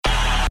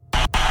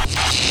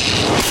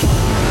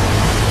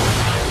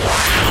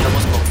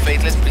Estamos con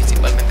Faithless,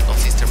 principalmente con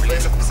Sister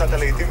Bliss. קבוצת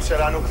הלהיטים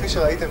שלנו, כפי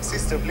שראיתם,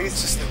 Sister Bliss.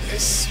 Sister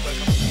Bliss,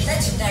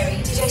 Legendary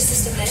DJ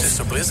Sister Bliss.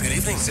 Sister Bliss, good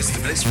evening. Sister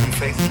Bliss from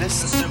Faithless.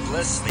 Sister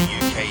Bliss, the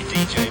UK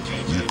DJ.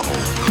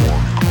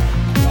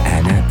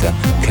 And at the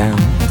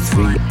count of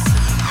 3,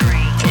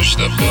 Push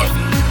the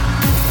button.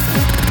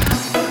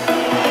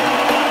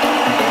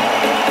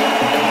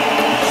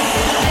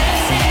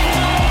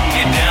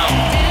 Get down.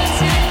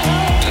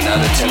 Do not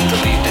attempt to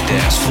leave the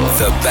dance floor.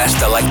 the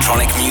best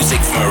electronic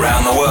music from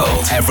around the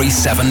world every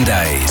 7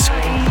 days.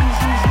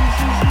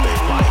 They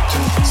like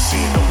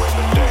seeing the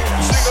women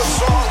dance. Sing a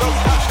song of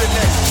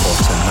happiness. For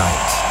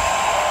tonight,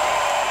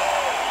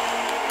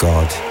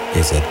 God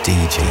is a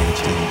DJ.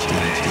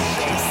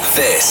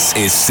 This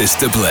is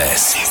Sister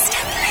Bliss.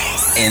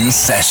 In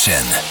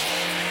session.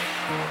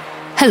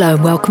 Hello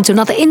and welcome to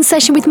another In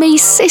Session with me,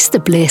 Sister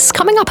Bliss.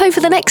 Coming up over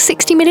the next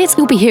 60 minutes,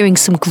 you'll be hearing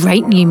some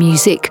great new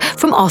music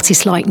from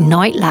artists like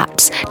Night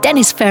Lapse,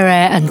 Dennis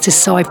Ferrer and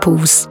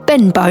Disciples,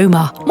 Ben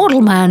Böhmer, Model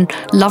Man,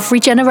 Love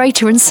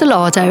Regenerator and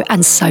Solado,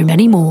 and so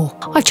many more.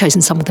 I've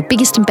chosen some of the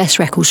biggest and best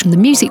records from the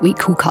Music Week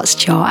Cool Cuts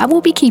chart, and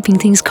we'll be keeping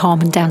things calm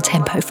and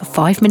down-tempo for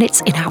 5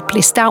 minutes in our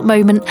blissed out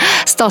moment.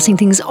 Starting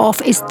things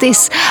off is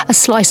this, a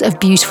slice of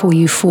beautiful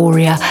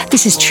euphoria.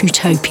 This is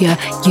Trutopia,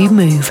 You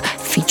Move,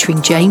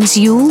 featuring James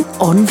Yule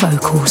on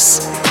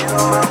vocals.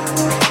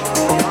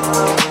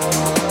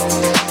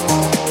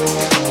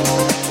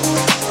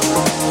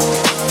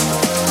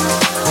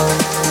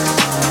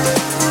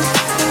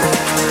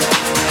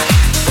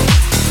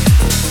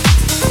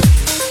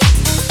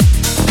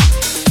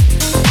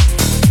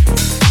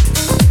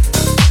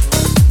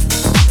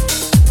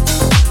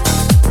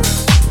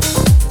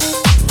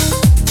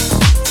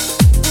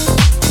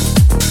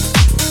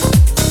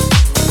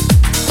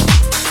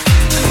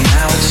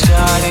 Now it's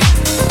starting.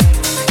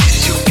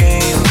 It's your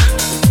game.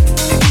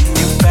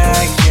 You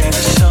bag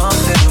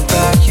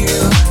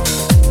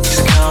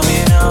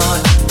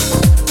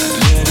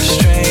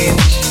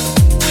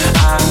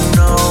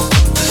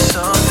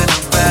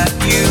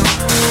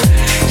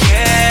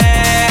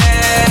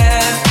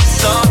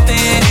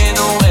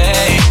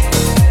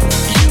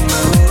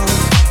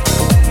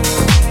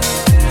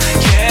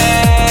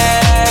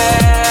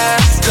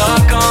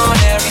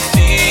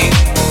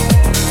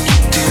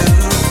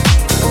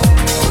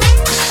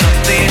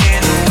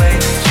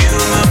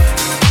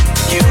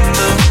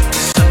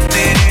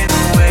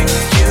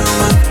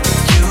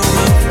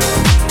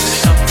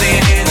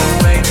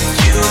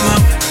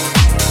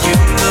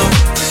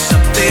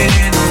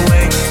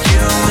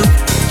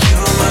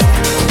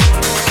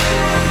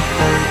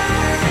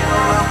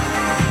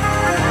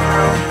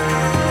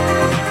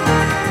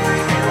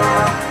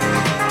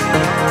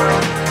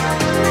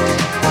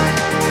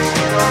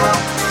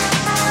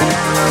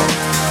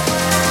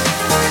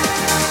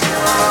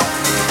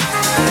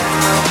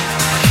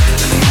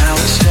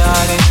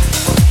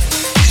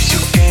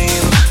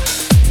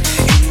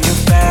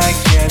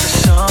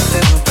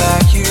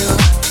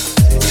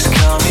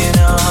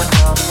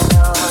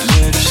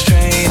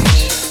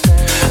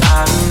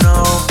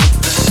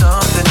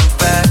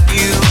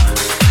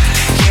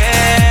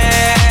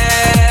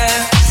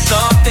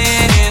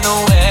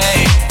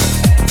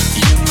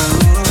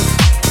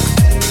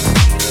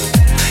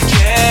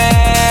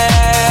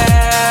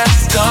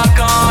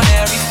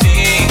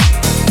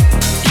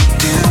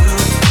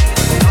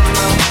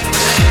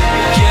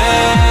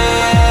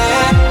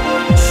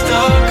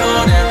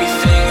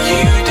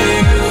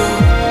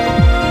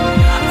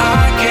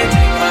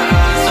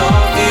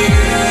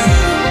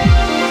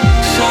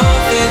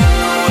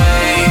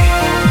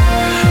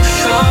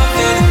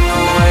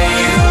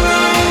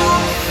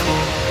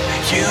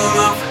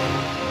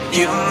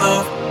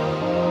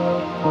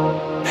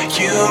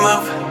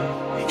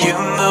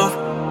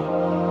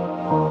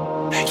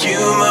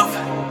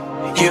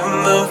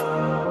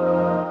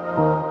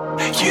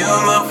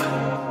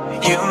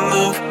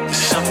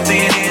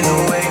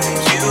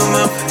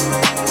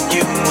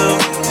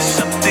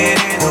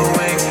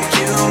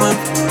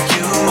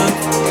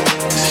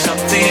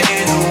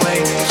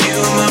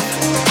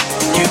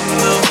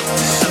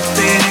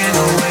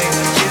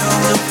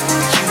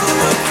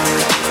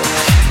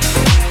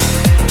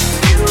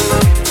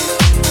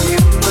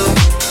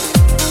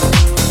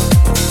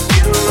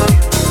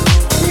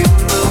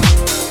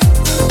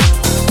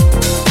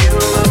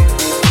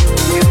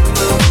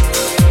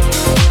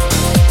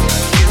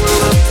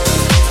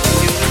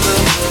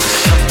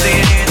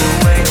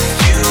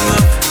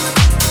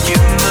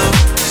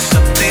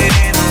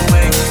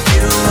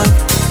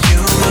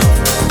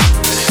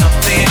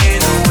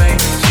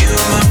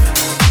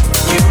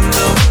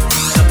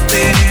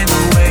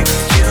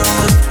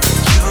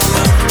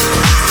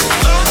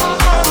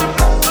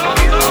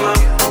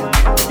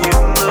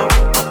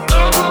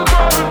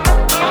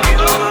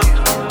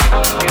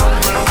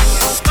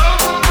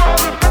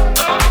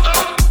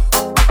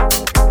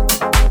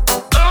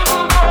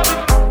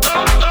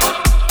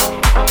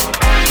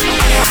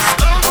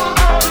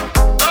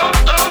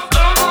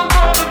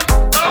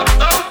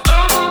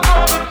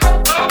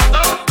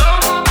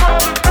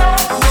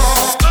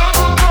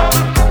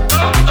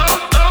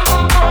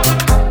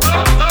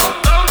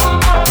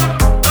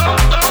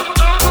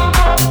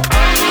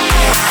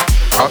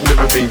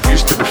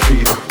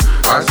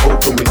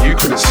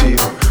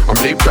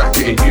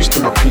getting used to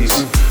my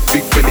peace.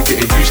 Big belly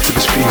getting used to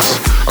this feast.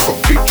 I got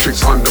big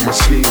tricks under my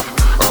sleeve.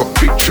 I got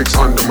big tricks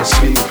under my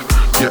sleeve.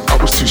 Yeah, I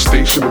was too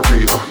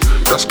stationary.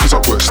 That's cause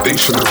I work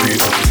stationary.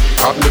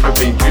 I've never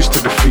been used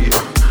to defeat.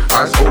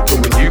 Eyes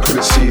open when you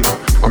couldn't see.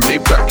 I'm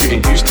laid back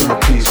getting used to my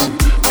peace.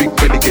 Big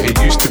belly getting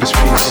used to this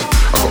feast.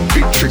 I got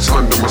big tricks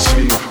under my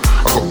sleeve.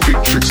 I got big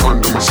tricks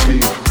under my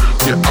sleeve.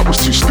 Yeah, I was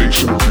too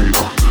stationary.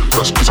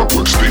 That's cause I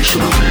work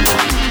stationary.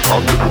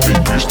 I've never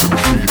been used to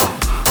defeat.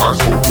 Eyes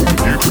open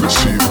when you couldn't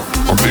see.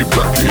 I'm laid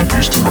back getting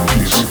used to my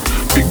peace.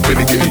 Big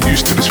belly getting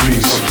used to this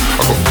feast.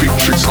 I got big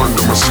tricks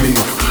under my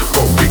sleeve.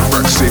 Got big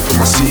racks safe for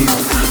my seed.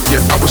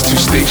 Yeah, I was too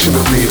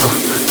stationary.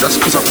 That's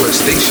cause I work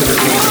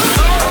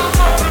stationary.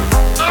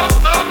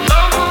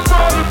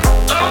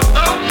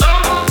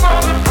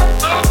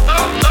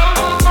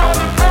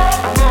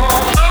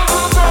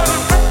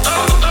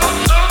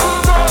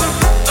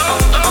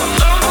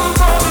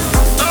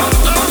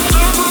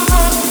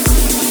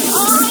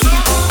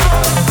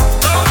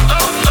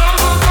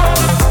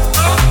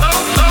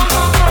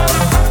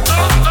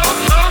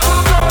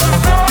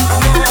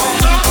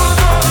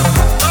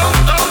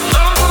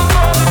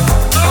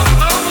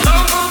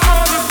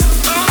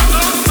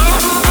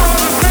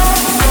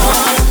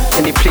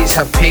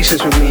 Have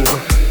patience with me.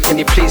 Can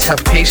you please have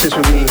patience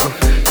with me?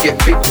 Get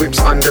big whips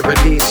under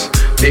release.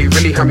 They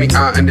really have me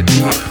out in the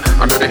deep.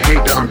 I know they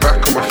hate that I'm back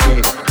on my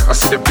feet. I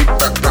see the big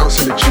back bounce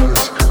in the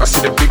jeans. I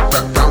see the big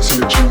back bounce in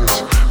the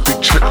jeans.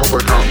 Big check up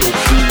without no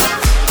fees.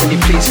 Can you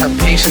please have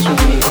patience with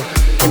me?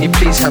 Can you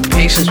please have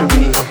patience with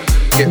me?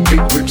 Get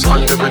big whips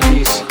under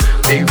release.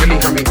 They really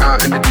have me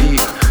out in the deep.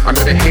 I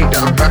know they hate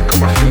that I'm back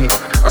on my feet.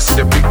 I see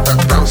the big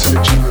back bounce in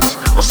the jeans.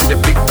 I see the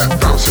big back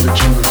bounce in the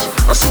jeans.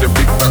 I see the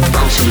big back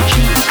bounce in the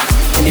jeans.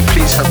 Can you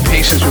please have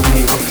patience with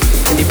me?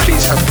 Can you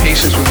please have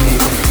patience with me?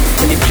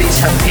 Can you please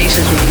have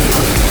patience with me?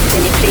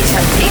 Can you please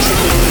have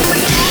patience with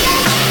me?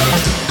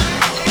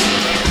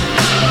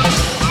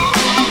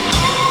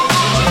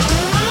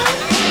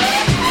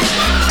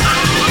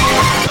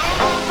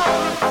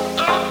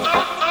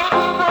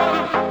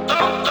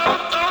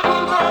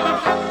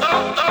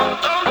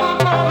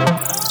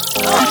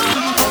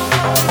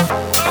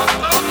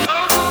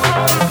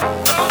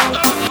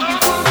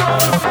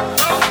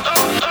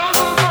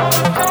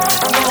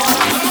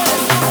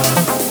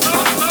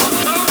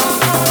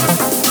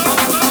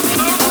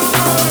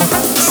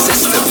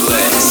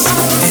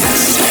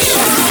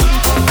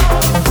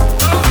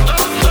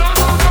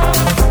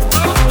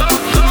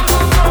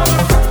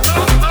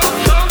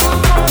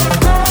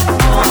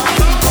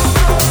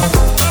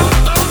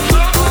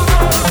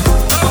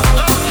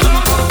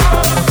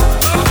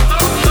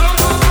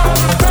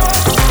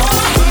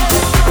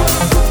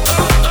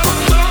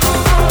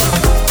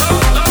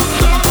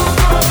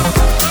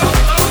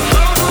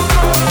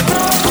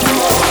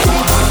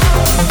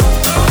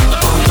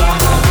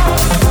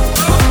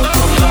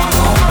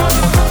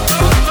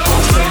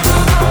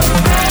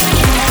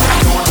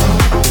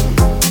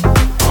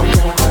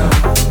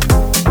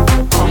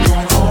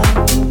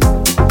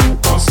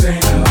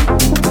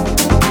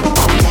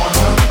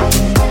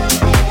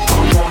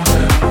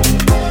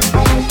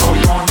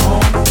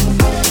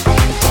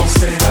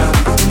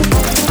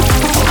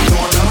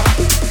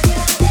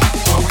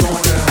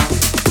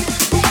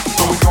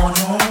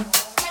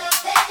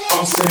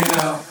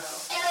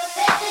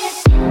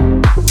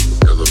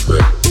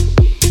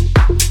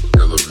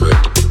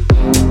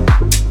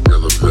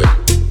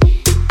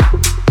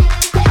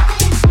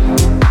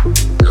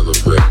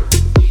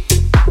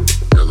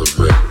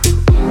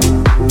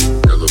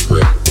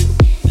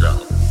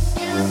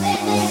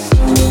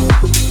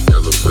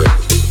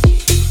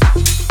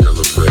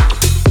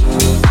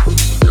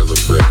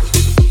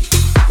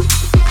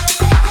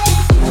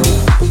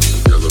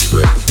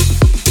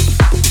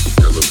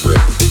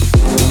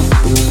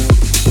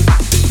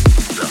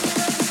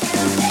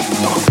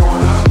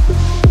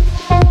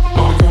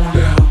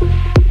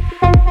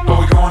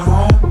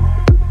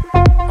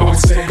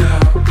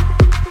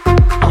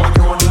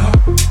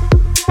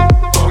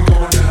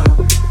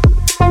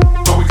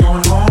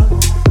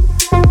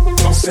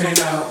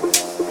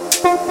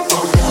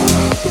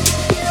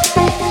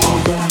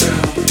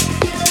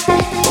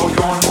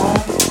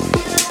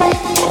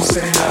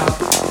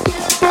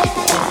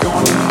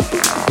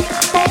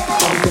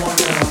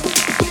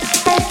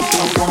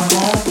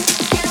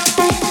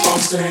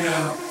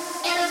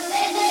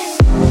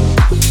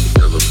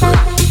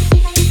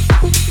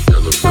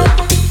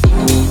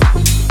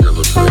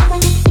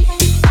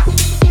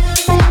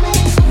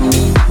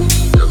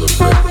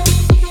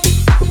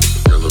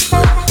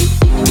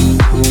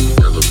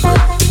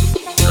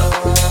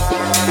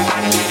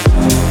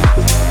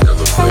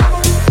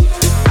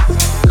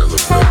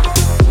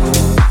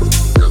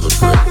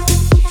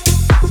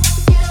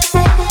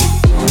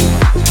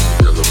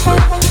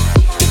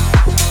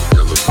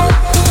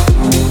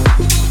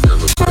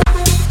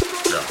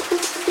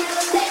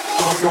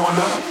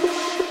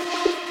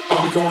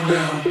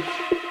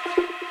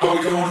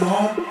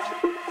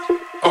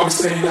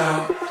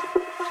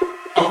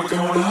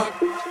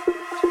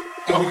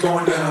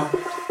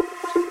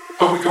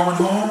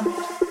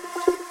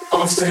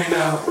 staying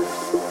out?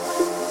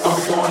 Are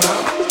we going up?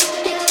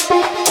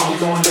 Are we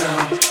going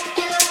down?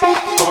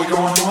 Are we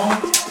going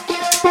home?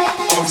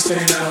 Are we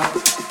staying out?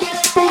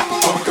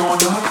 Are we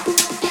going up?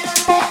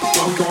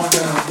 Are we going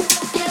down?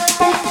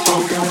 Are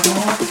we going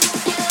home?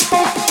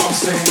 Are we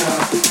staying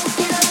out?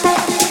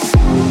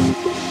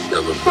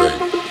 Elevate,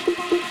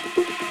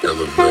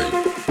 elevate,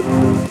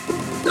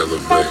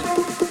 elevate,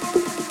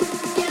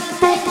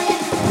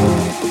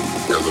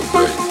 elevate,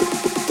 elevate,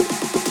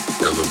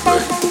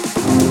 elevate.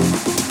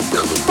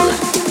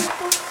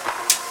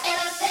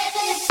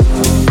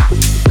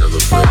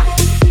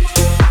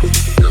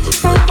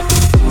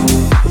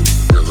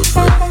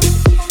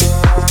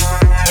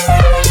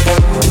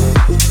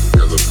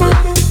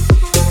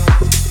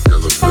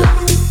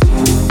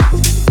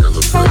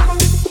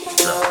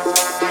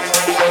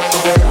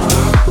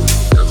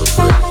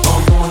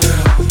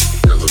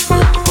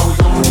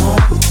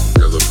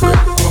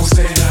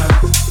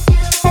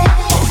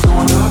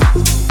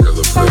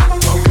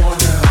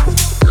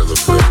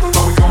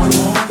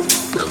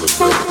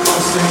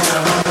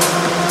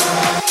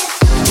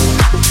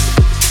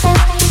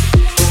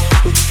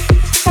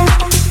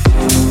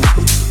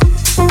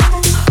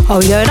 Are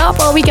we going up?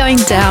 Are we going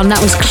down?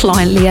 That was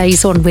Client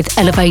Liaison with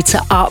Elevator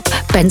Up.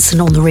 Benson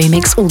on the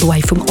remix, all the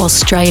way from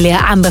Australia.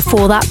 And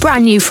before that,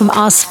 brand new from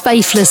us,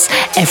 Faithless.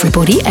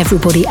 Everybody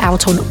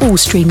out on all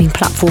streaming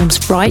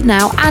platforms right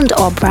now. And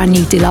our brand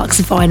new deluxe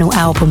vinyl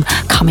album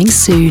coming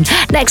soon.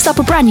 Next up,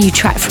 a brand new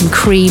track from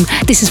Cream.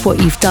 This is What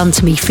You've Done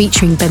to Me,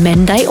 featuring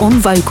Bemende on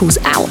vocals,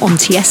 out on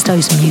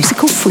Tiesto's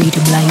Musical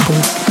Freedom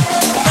label.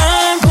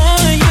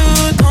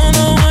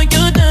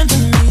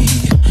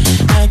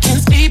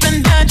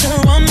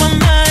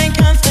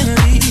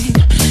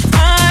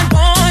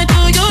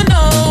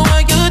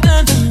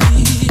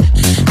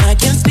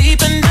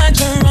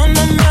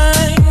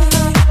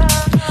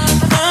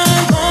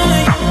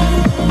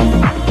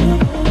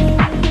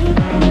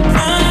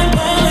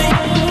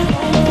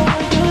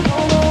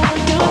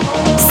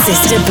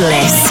 Sister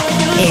Bliss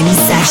in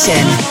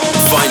session.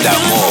 Find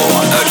out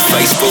more at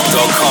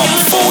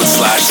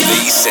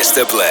facebook.com/The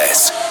Sister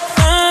Bliss.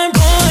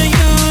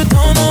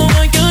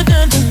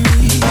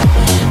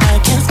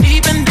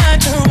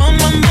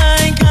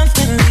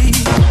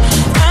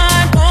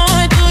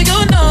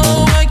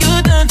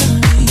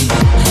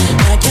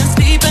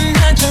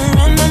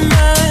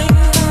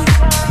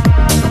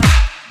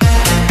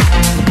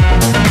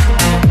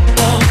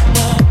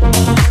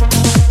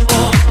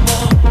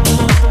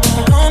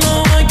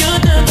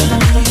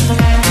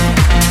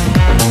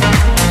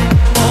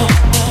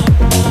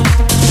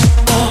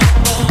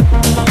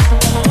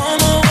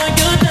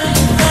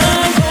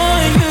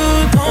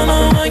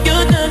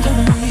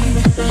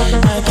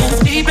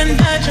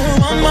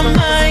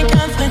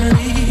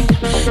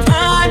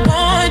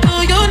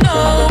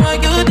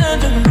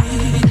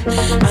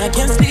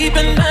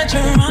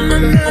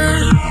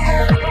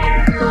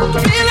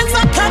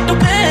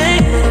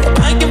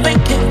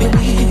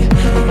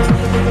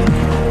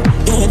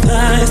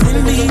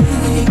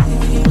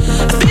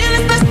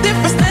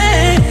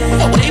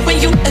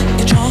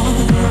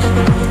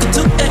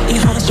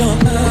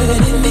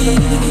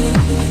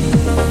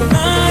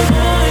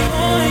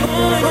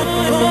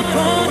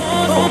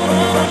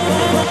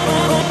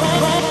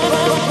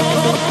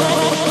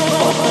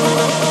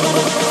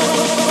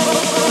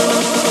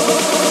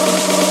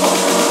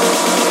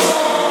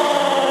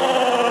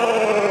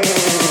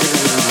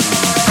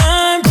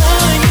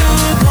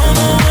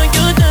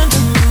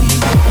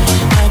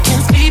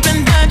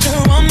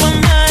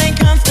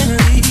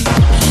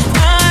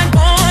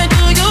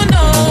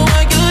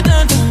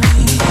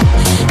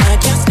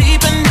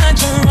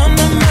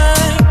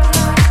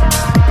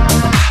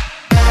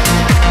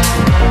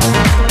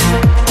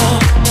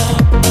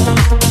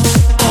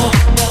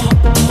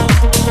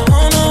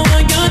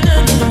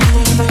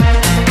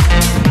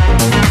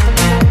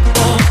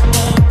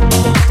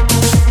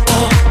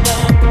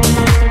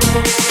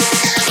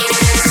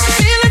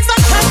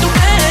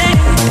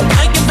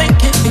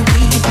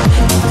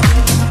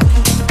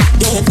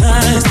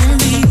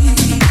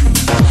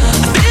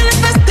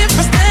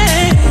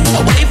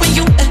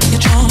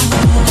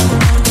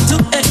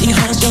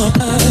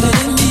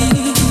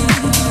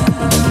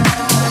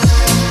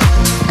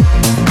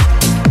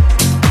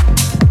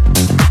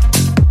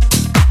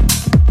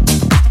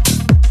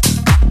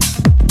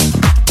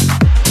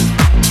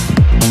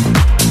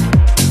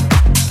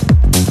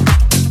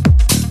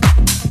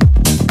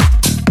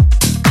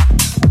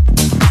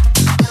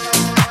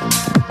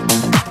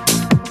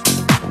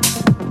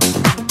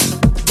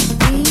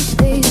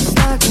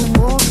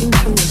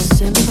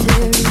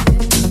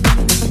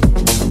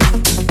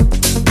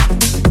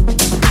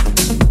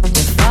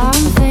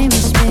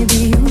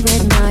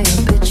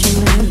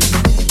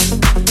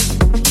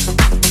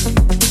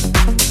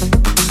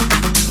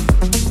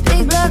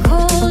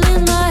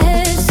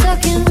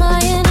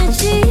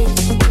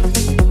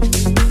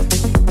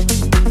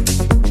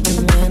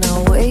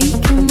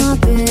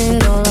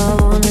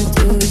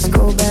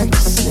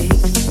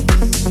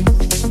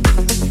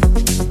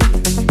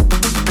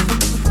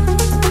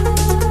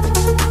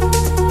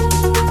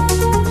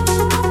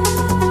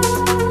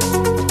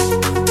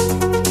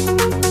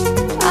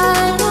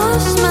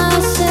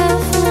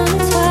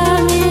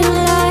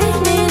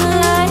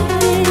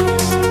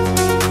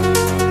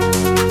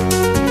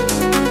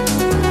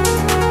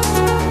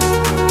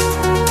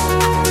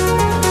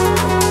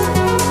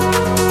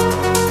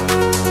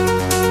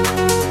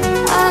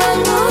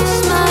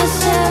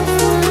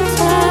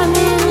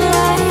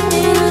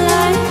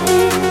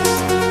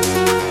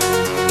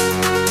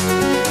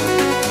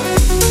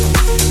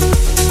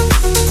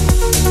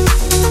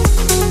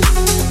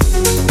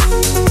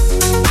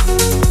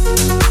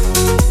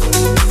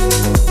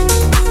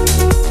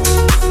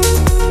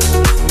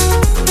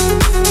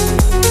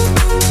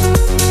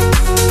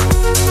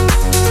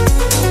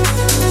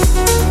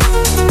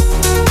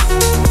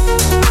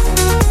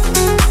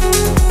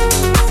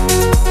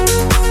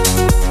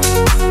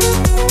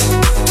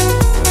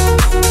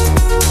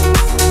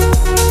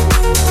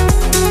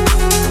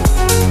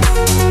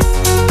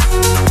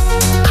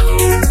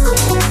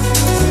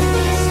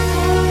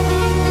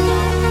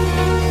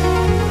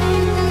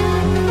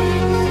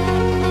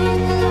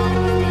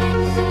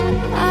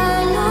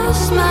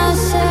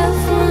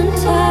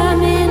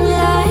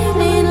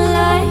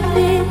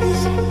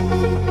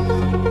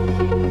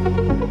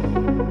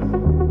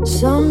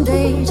 Some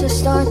days I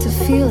start to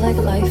feel like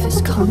life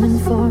is coming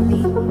for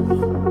me,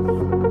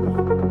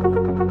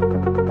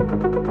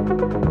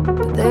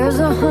 but there's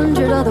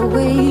 100 other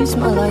ways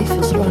my life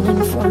is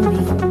running from me.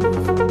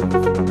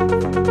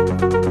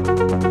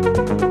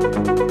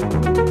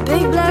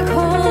 Big black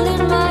hole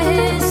in my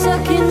head,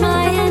 sucking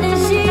my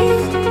energy.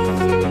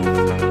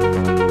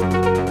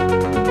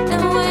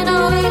 And when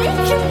I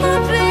wake in my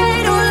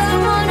bed, all I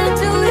wanna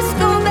do is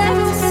go back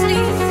to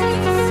sleep.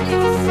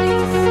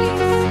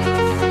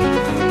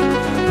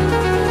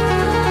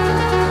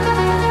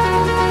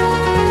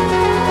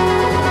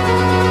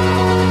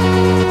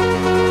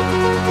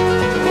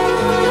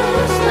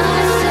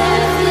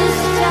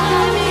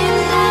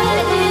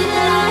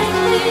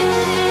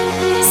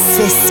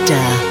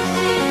 Sister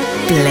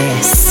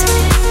Bliss.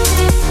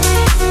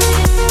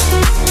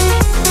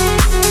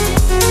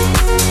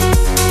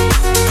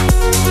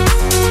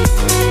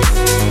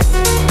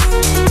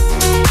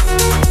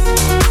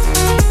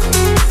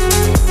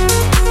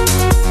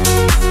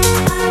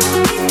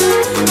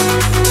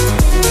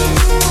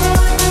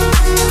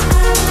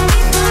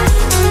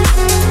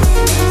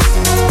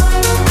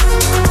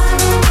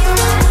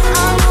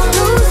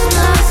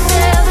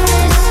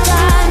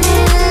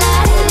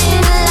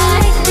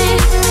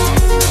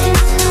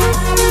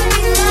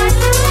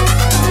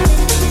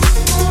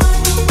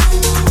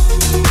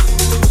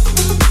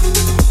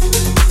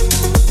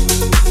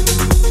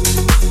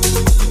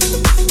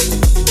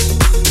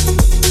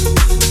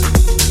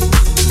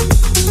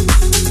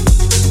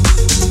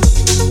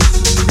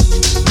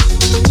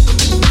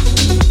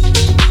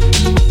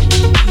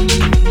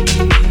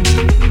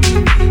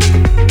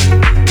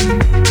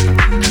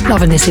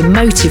 Loving this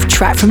emotive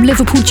track from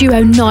Liverpool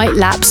duo Night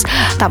Lapse.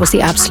 That was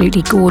the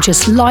absolutely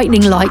gorgeous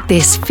Lightning Like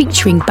This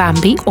featuring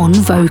Bambi on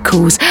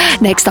vocals.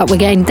 Next up, we're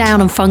getting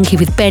down and funky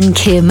with Ben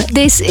Kim.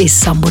 This is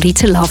Somebody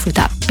to Love with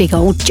that big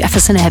old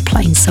Jefferson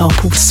Airplane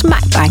sample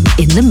smack bang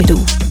in the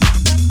middle.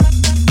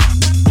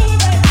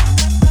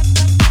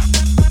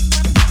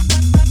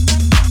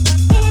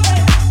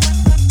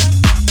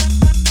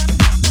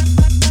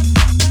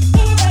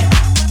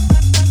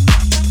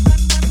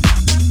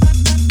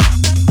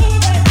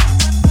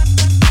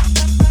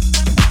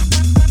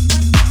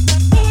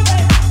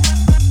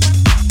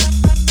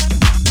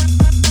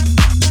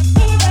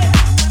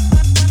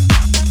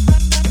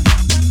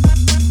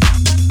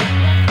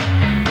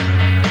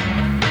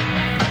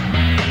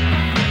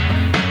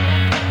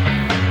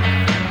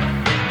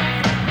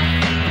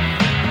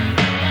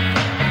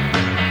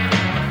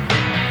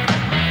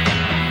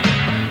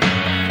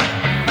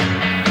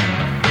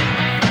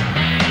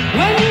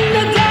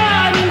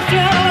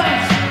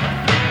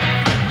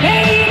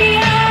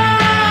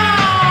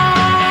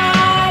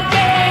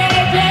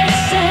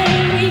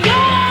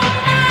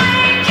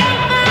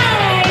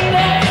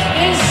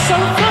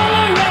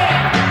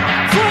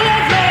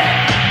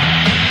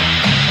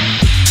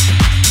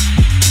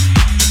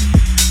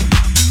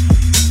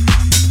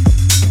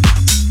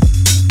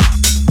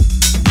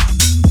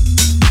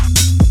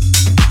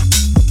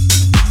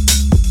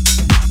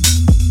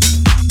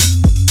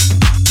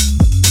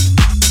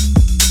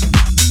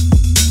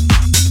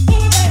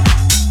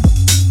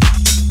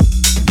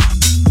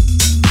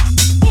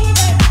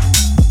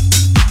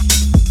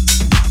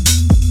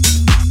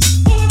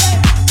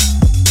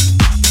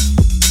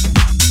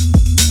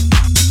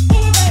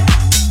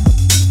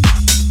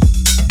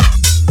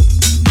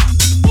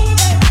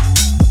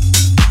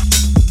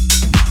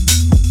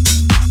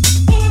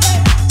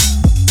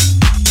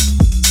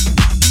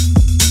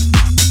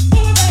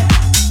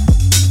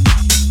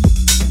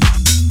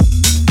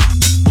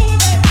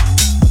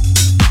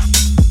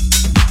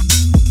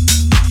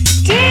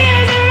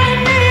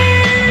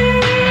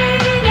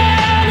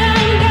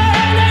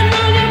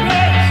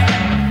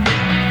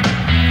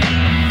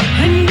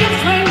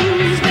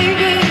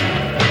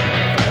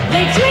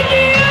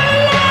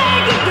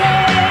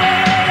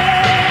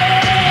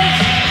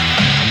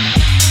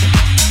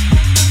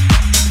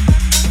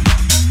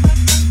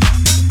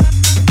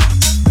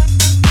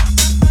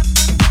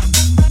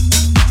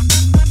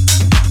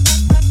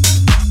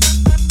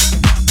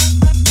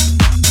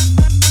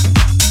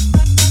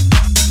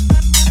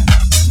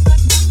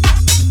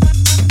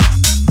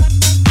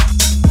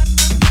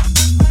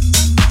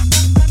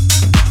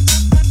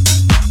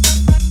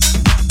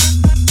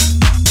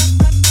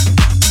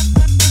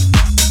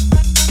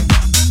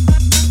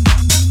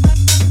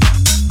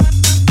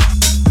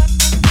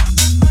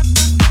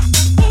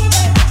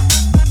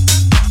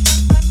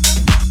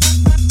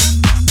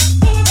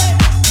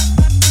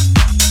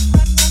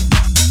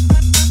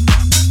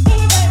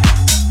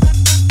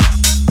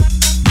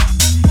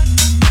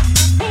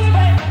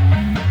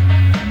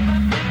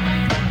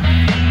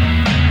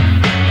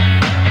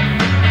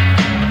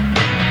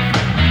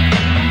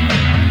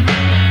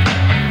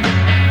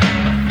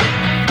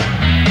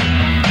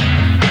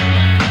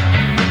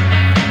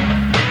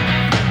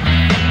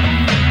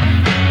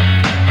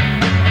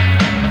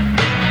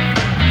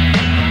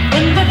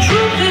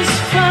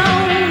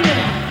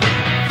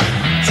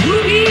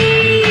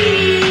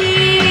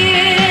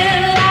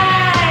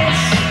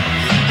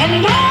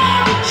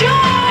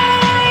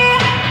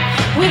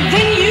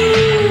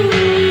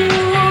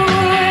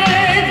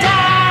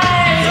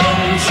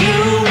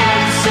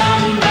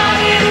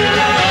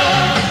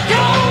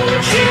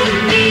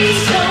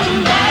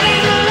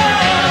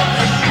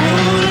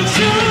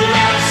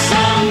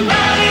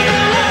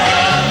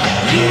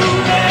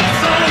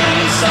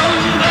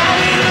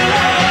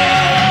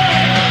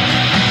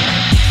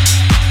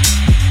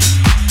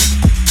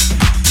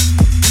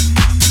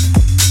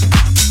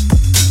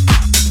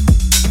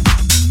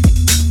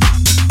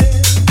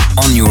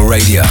 On your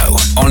radio,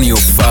 on your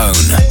phone,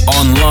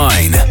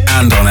 online,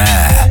 and on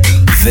air.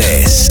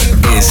 This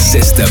is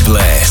Sister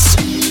Bliss.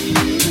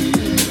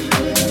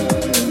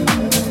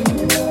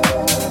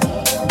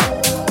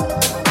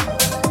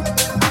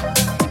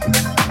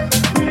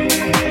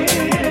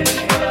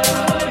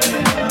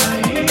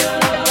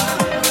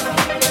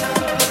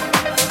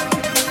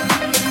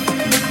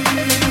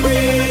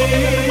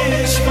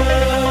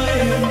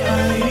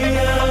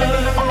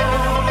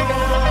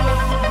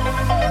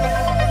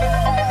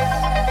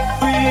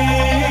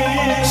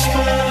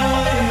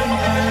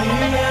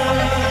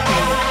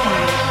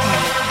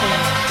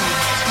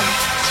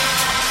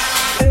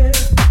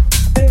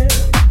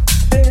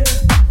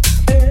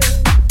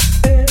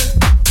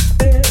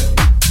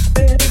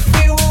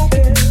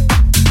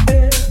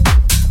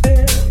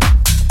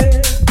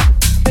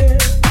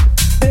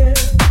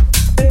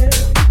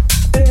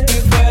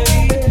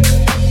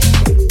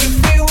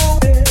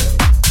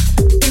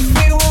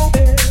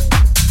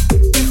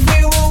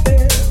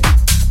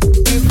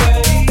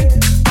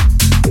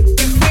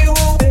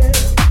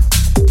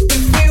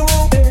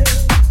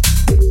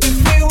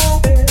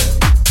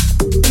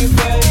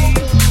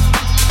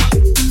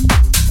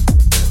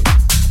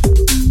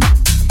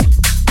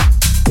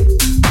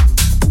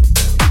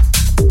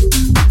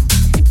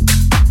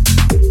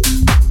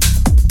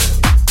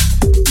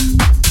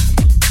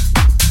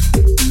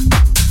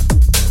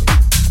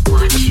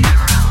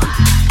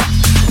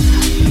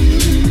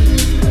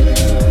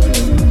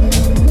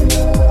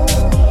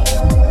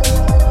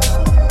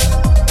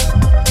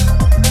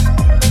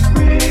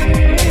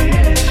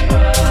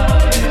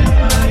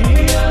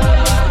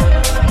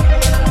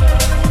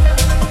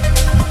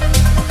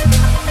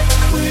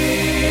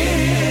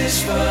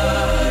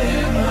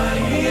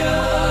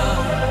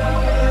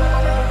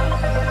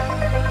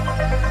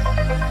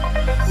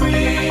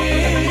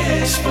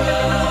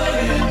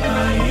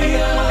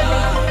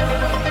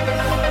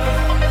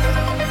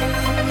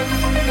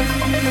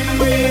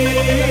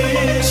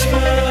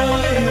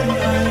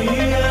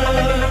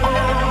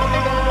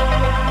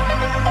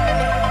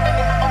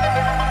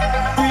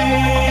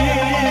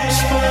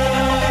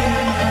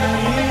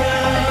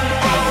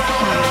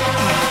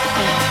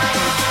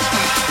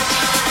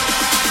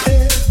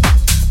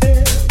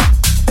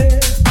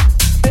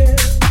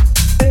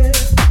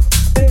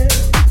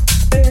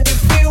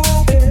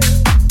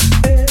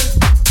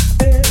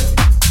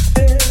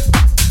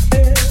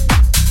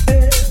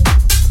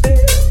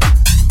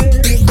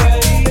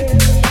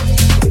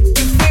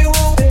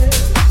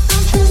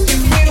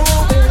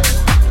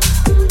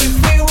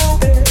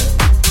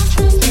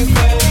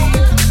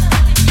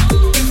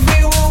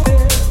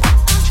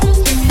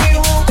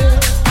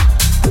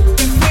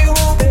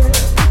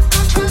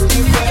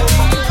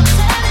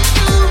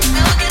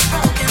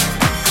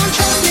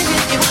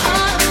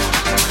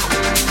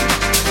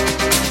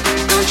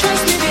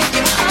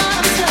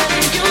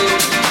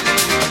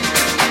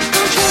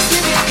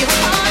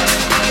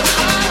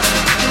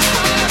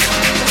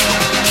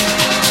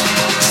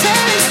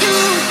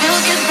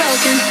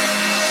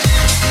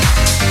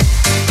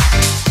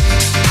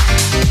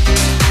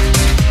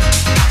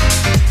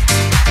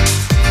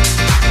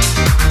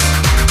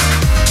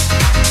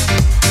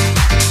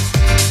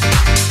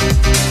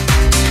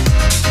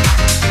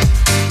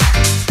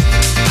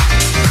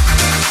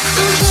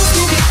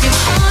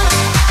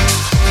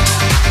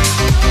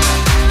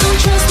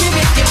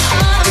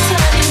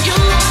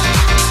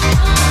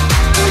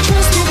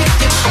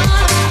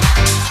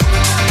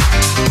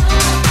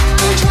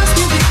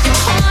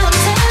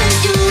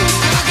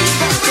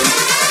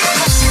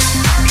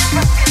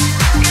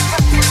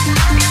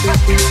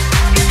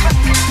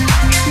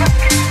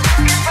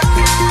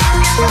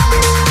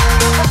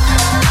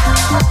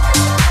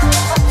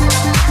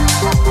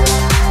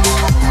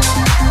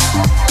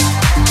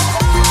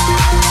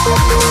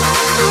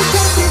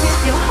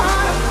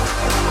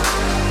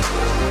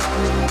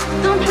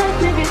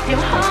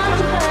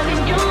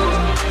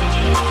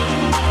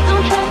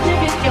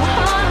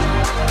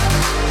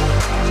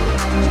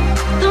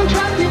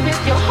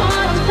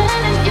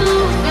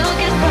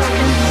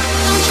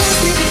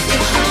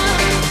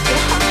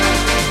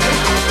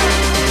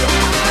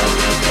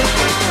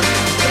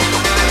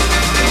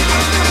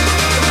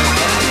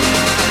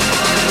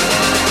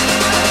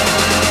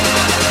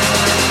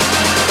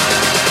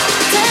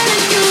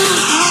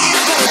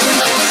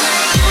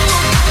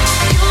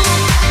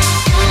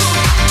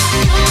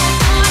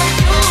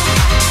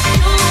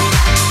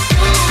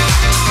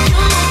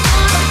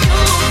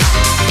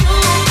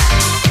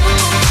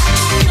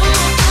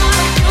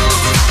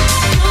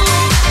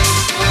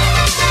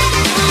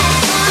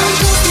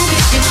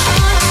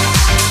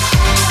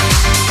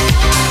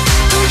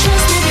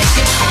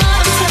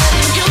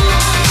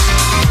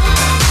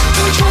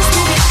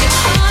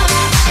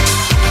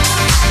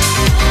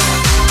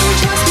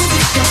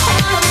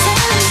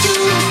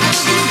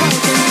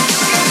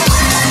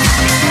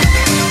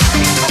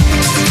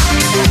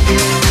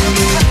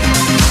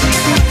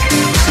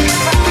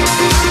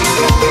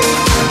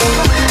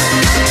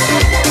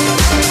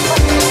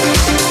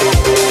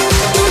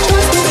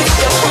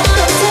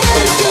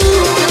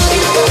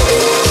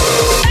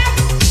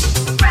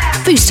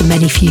 to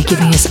many for you,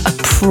 giving us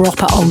a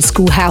proper old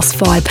school house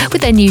vibe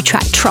with their new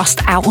track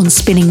Trust out on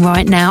Spinning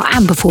right now.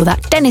 And before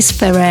that, Dennis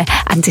Ferrer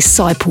and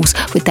Disciples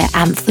with their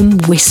anthem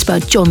Whisper.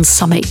 John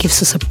Summit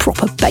gives us a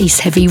proper bass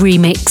heavy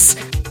remix.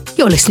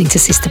 You're listening to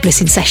Sister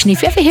Bliss in Session.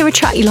 If you ever hear a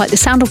track you like the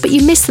sound of but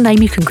you miss the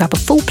name, you can grab a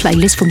full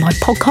playlist from my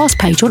podcast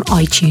page on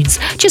iTunes.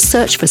 Just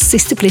search for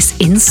Sister Bliss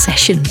in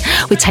Session.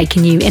 We're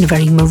taking you in a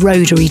very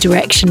maraudery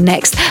direction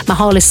next.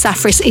 Mahalis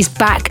Safris is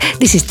back.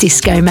 This is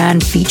Disco Man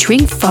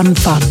featuring Fun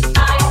Fun.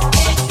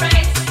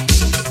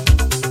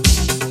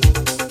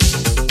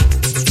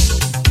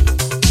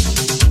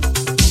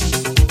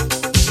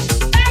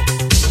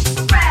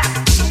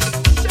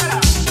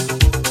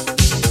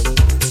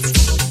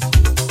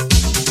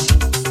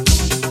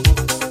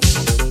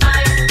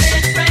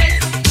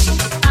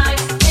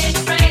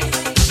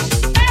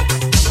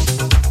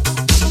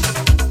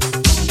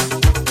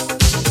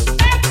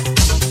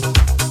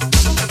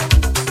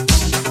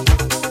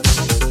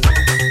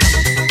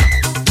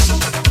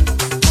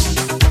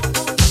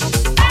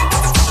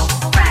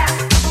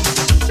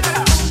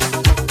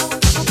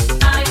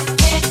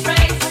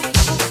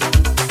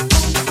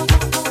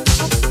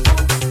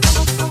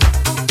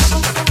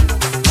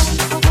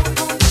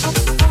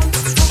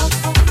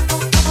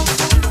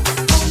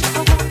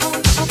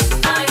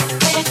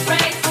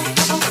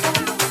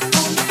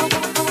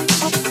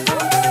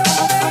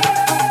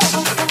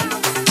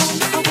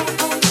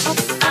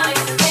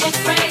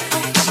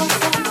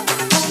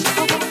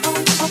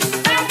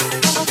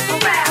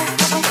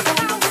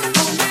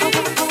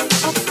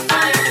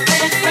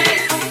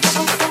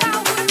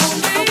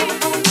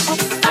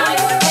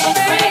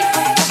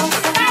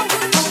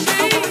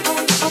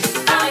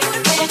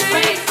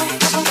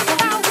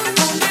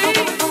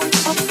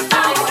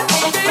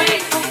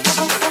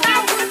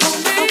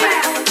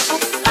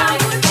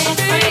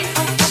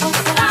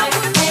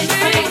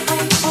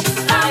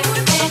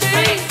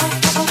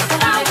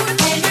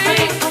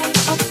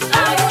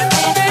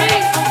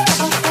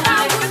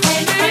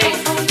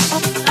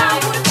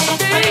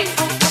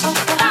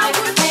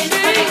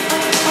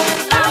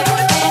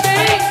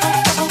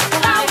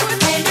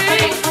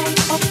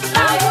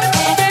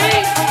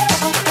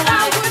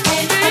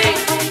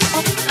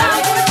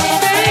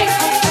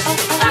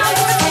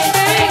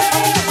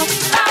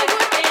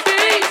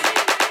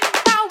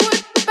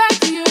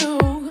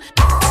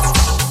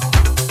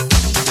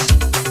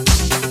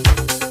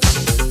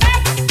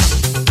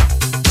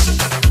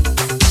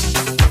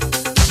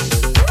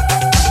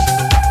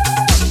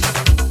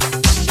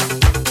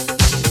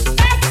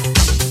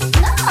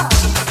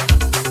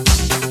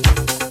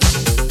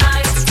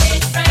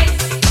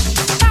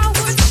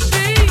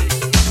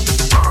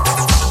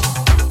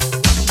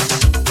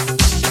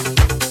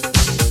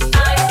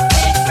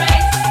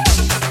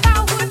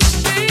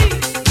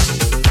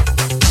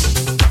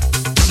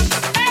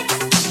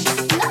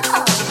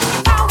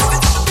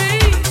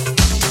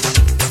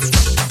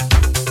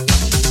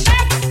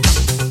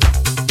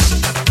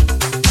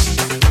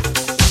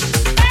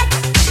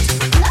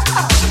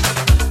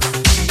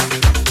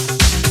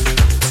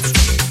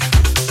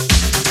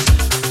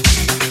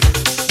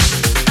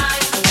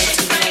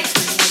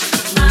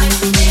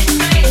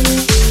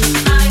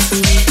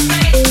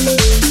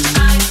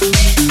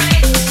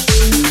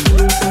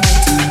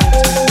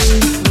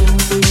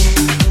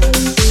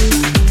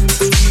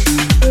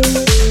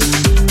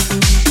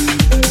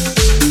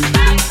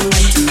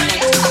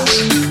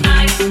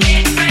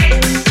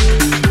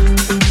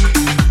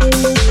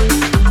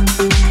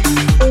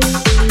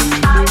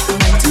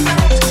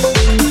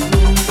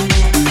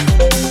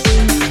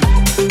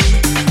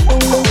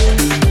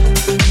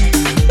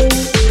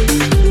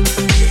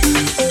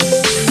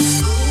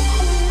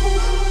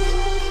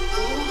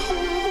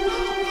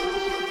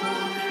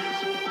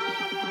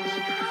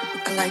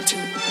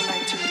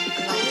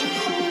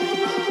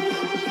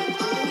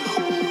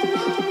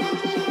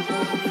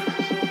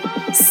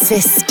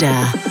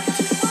 Sister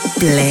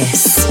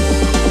Bliss.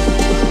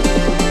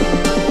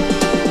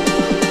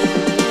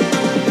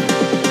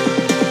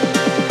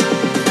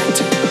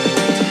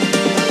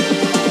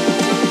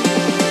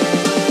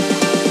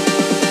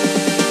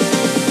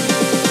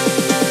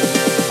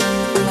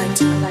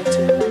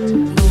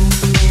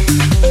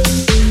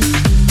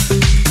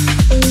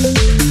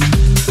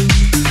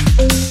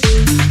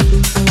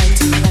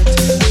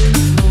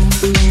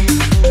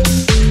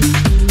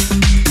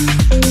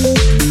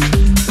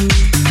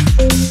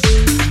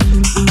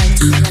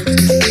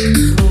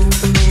 I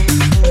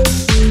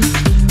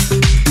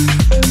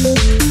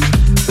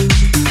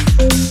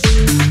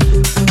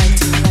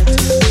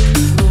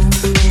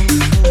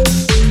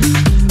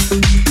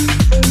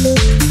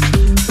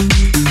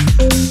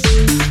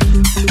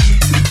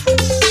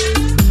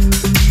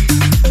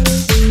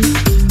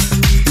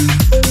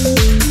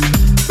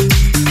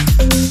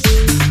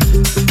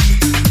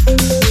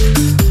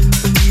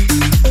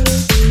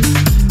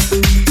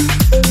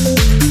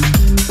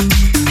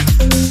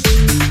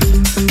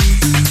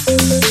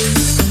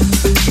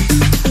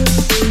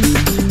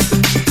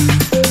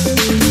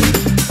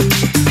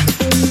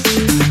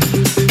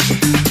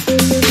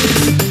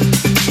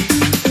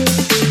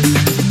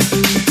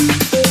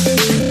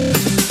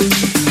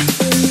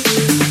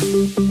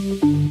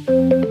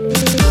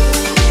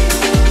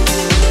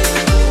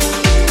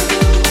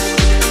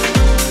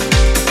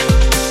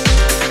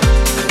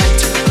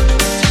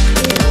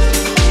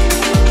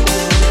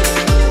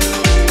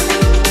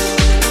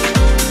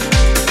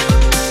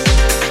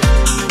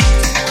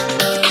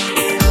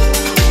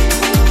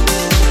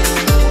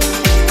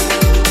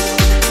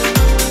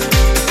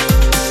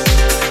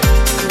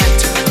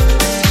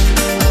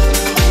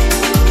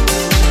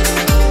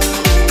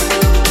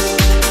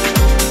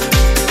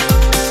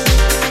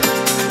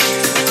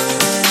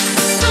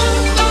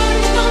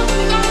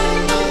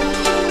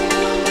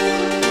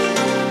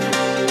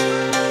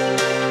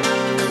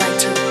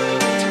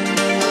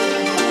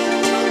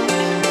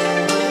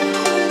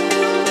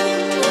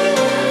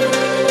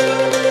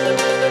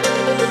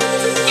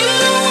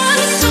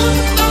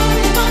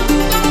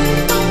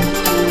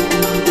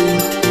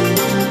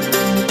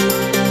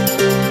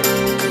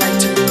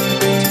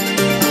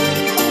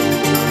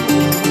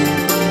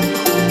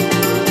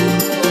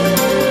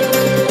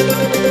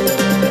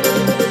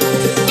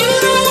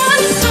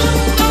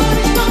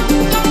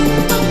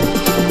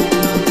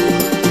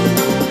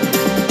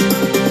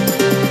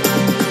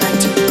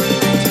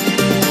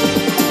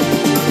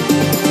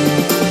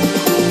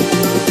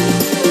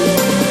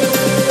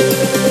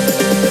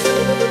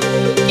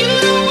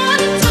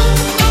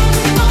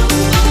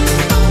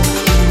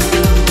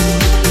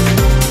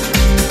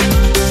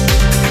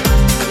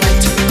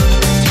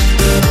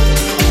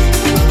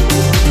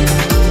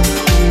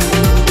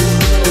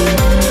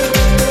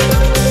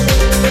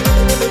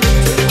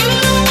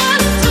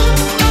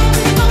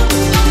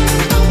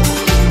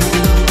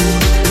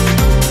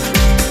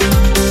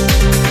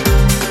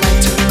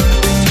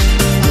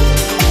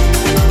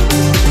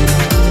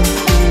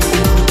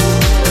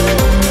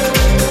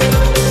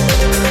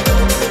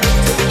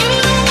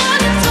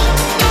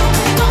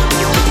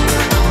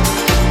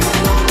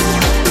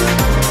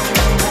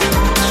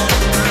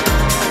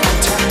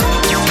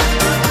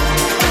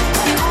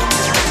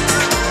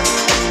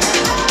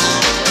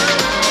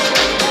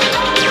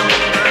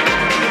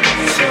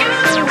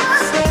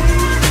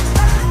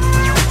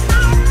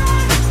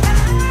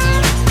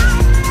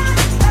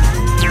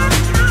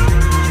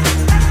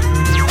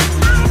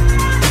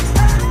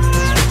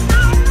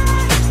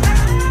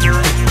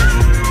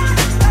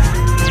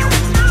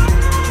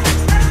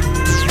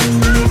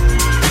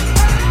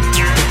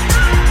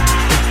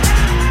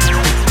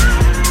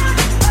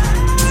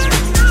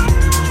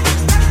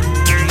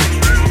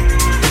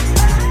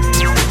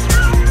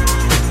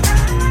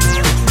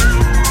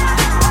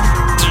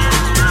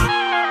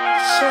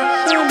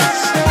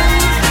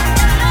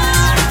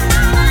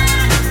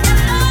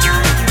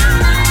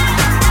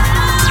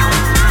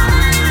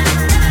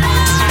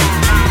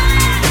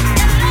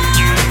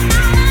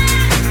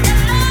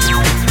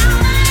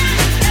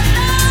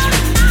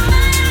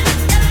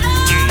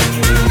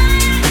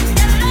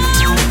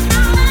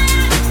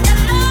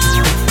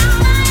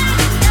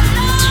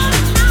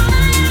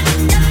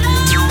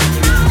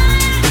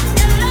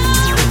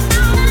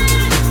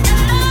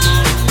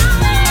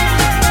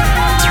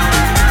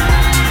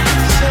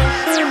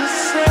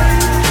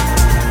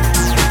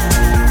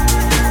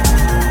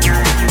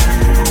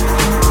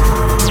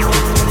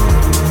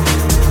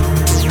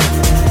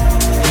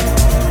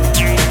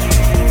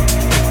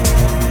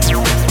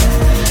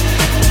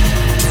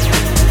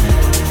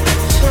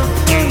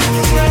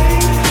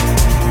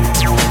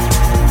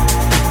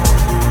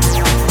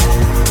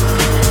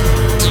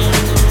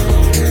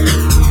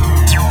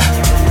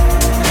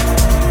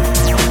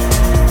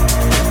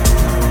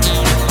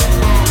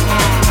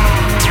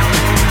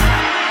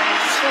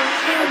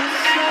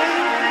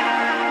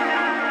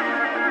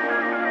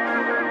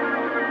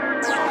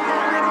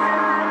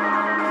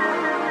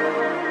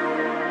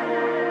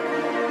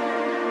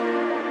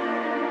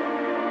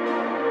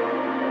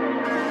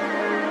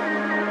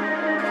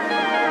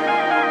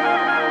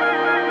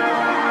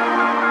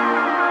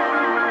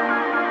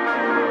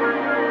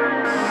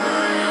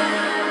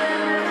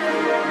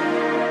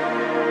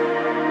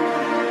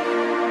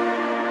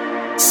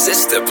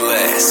Sister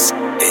Bliss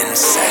in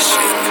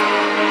session.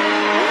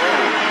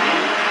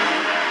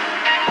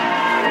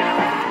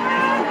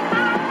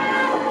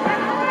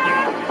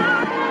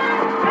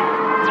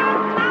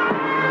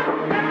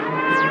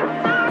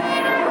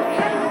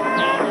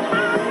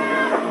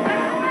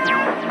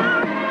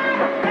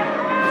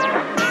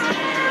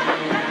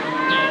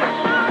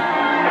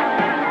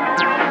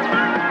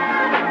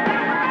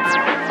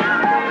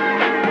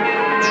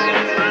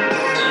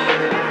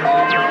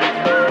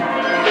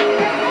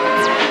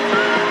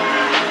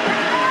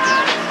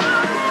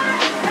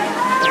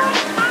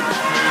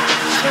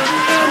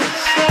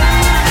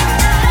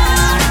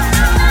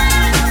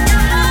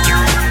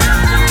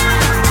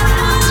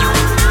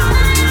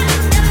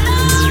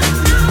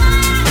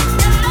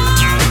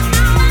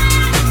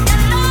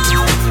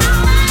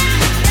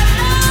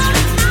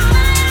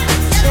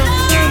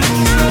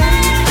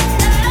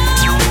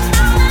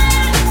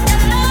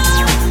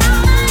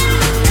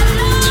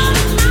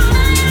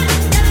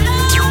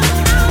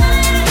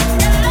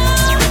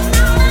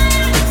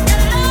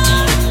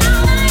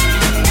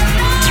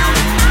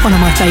 One of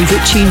my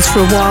favourite tunes for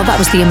a while, that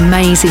was the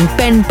amazing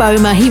Ben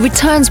Böhmer. He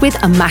returns with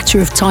A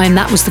Matter of Time.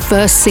 That was the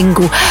first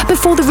single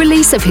before the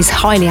release of his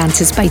highly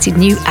anticipated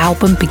new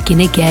album, Begin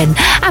Again.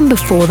 And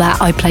before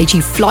that, I played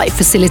you Flight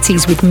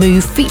Facilities with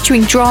Move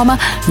featuring Drama,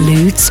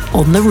 Ludes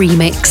on the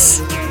remix.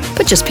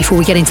 But just before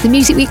we get into the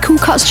Music Week Cool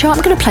Cuts chart,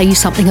 I'm going to play you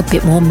something a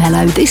bit more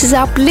mellow. This is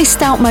our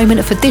blissed out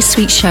moment for this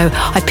week's show.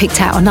 I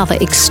picked out another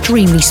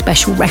extremely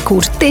special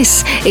record.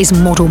 This is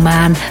Model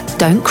Man,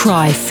 Don't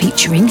Cry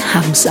featuring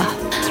Hamza.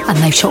 And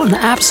they've shot an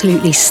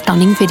absolutely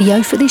stunning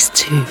video for this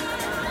too.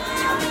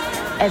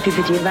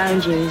 Everybody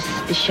around you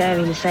is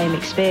sharing the same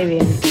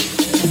experience.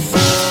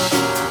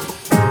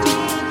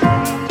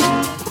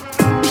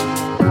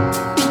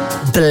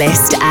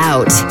 Blissed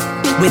Out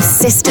with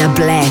Sister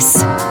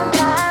Bliss.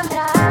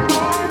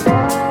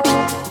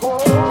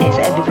 It's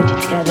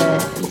everybody together.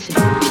 It's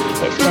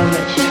so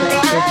much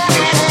collective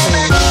social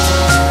thing.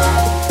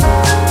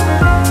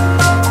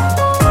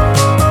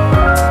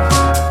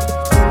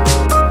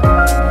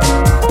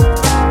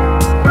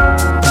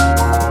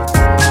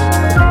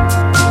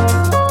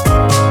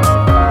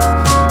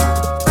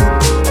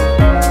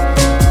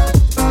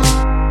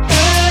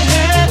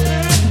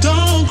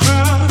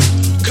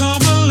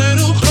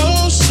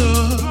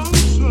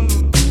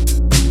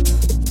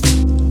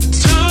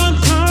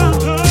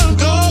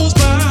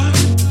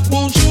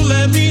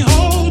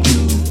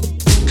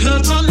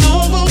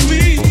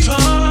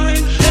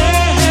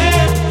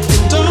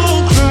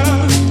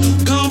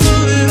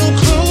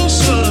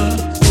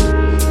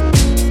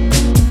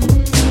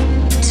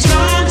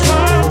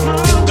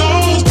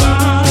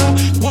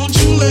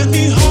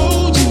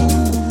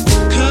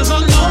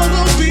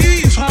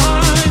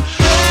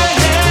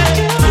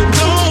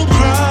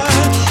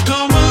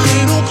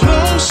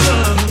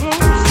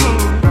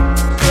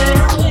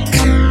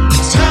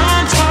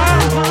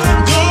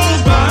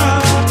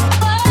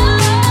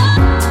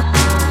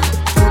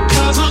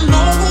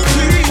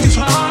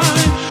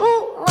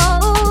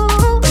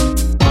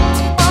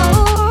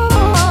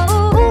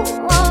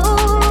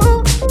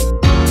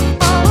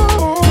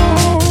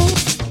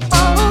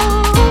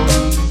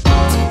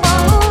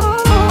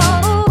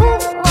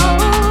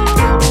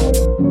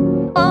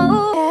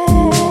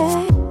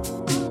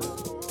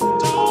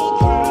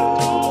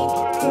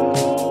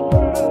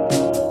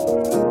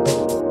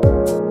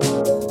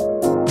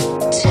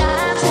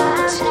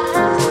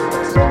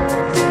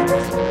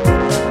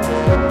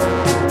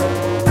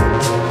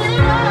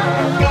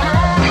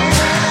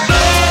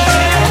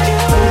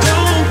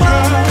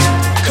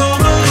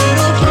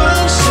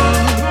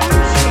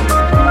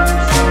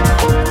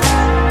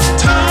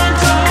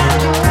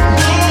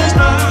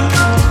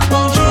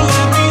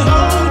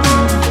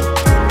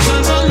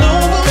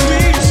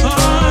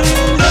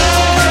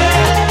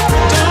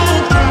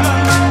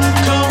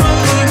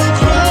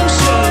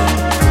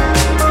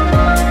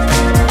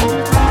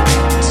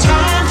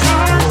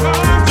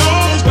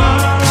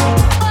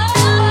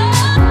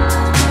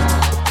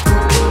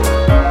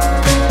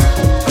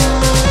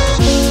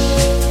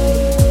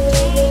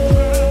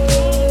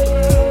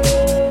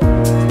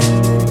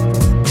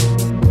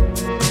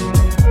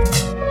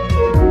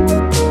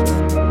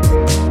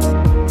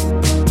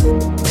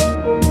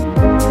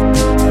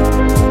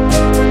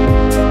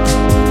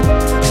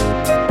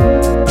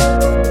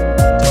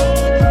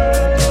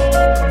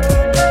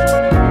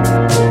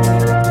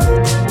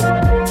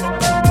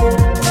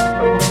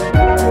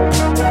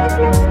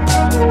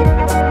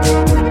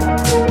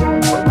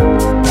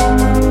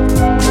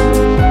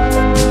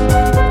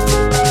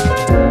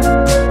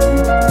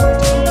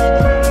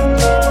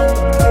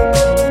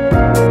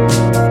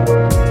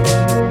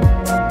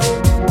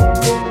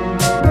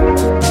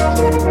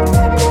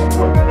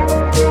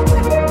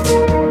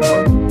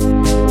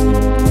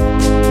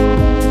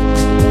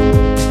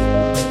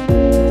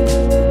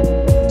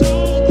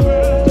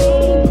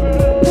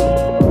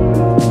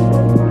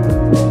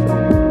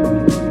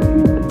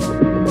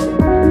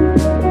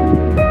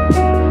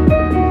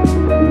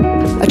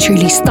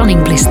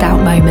 stunning blissed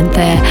out moment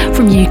there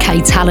from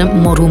UK talent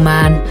Model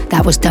Man.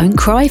 That was Don't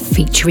Cry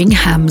featuring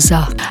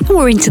Hamza. And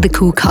we're into the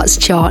Cool Cuts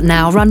chart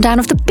now, a rundown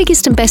of the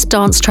biggest and best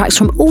dance tracks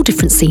from all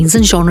different scenes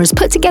and genres,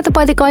 put together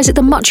by the guys at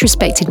the much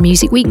respected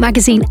Music Week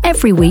magazine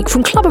every week,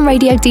 from club and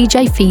radio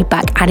DJ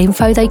feedback and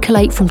info they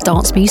collate from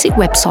dance music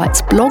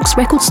websites, blogs,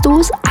 record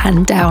stores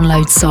and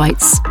download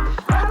sites.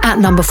 At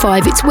number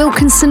 5, it's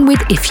Wilkinson with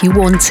If You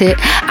Want It.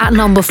 At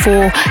number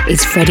 4,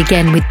 it's Fred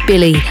again with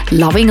Billy,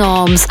 Loving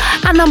Arms.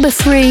 At number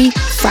 3,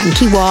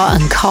 Frankie Wah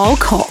and Carl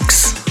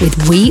Cox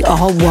with We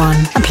Are One.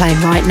 And playing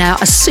right now,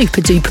 a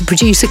super duper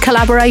producer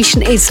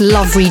collaboration, is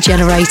Love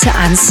Regenerator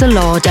and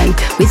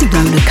Solado with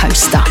Roller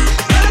Coaster.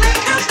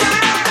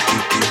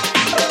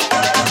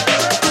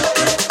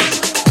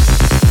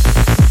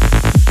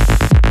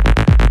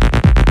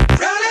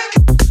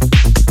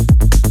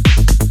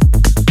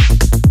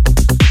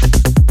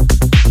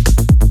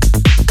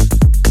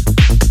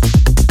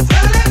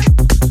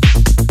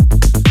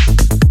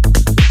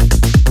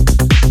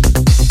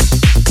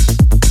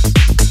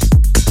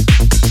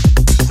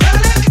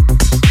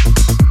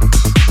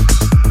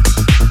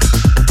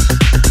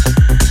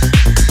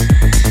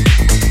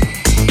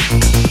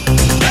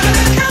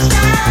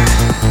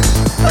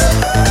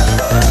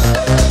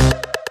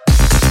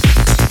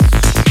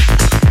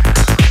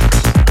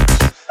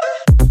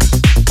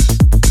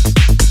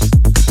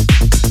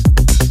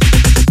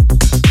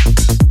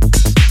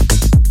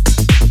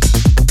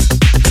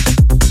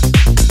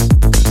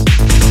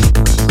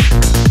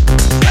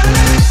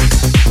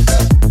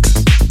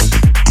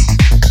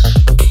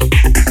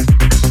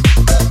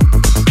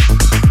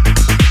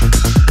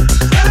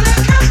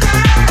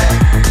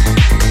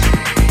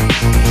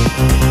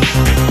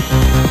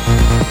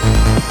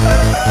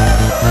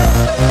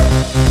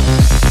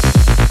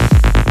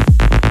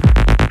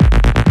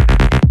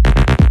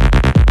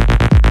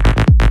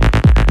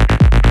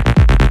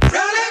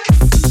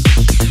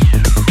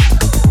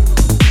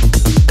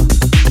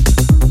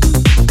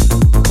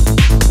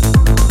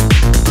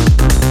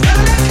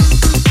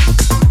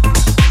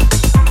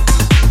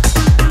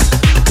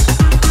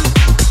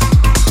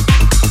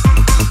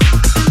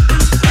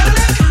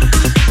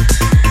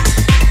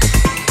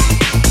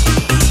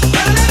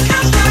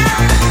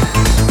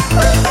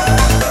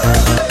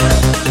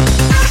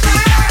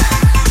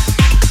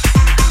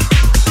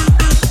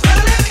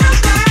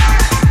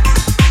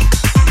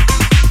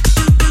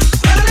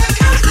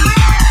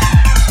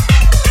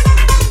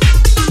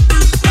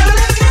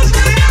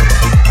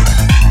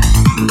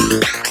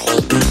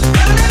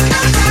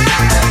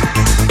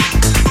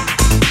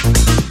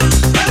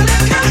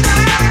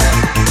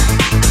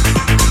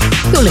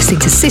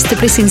 Sister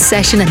Bliss in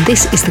session, and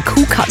this is the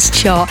Cool Cuts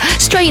chart.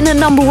 Straight in at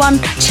number 1,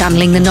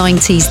 channeling the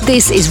 90s.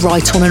 This is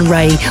Right On and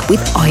Ray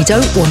with I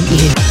Don't Want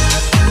You.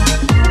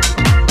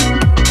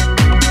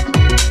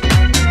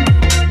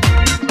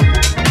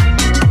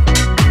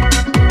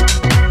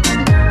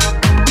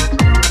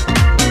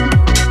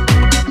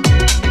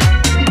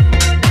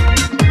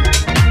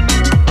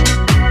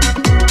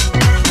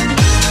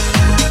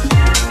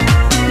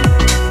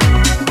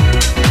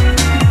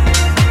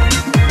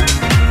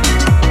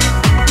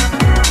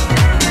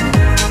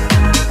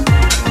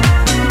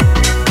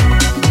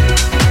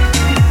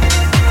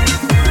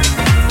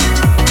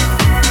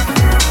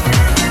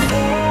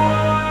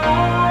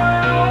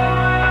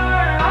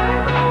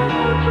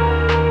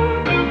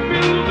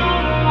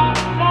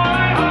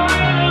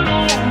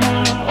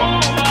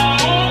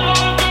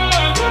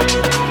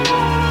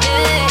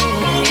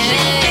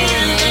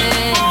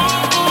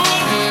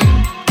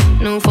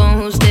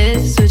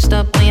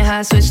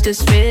 Switch to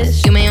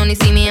switch. You may only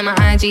see me in my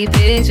IG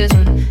pictures,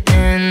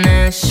 and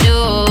that's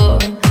sure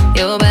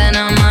you're better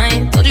than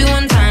mine. Told you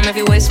one time, if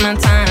you waste my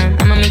time,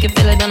 I'ma make you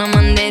feel it on a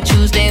Monday,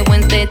 Tuesday,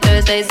 Wednesday,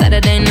 Thursday,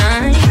 Saturday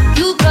night.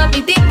 You cut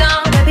me deep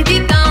down, baby,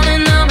 deep down,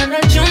 and I'ma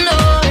let you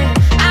know it.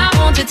 I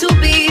want you to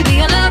be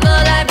a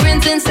lover like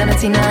Prince in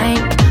 79.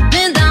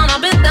 Been down,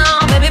 I've been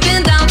down, baby,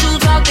 been down to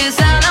talk this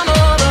out, I'm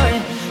over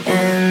it.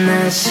 And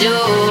that's you,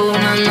 no,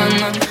 no,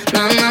 no,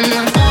 no, no,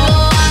 no.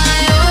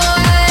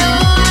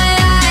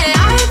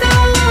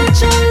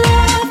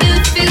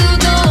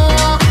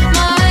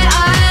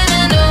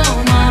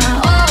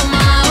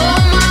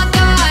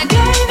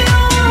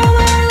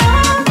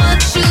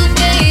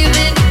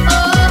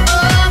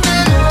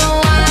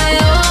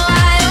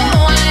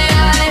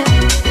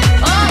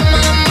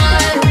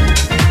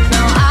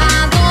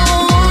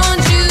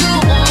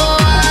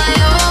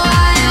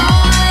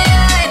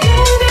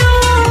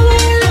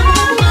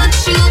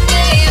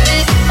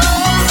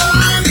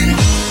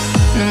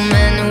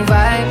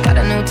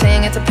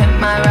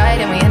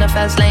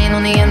 Fast lane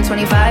on the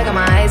M25, got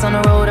my eyes on the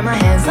road and my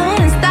hands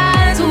on his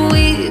thighs.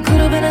 We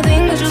could've been a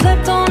thing, but you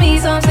slept on me,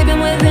 so I'm sleeping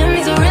with him.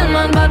 He's a real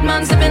man, but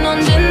man sipping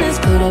on gin. This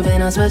could've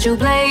been us, but you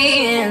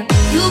playing.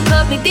 You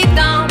cut me deep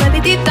down,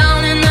 baby, deep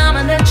down, and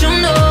I'ma let you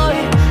know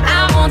it.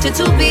 I want you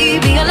to be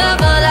a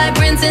lover like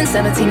Prince in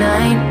 79.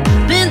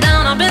 Been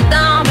down, I've been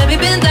down, baby,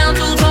 been down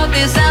to talk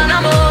this out,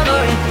 I'm over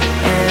it.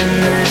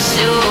 And that's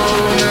you,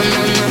 no,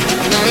 no, no,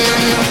 no, no,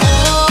 no.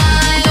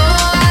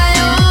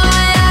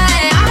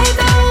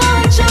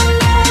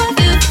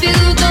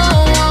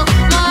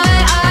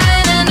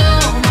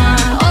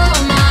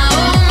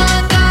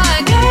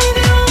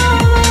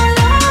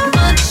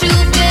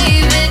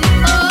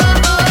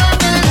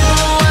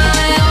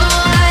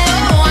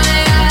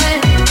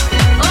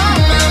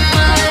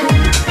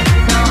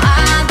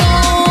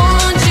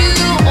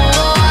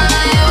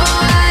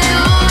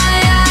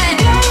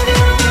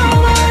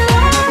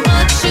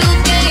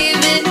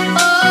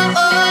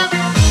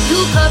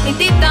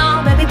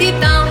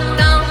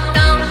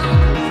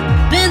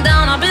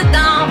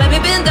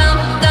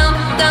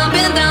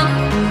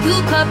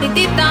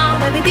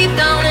 might be deep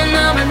down and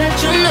I'ma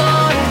let you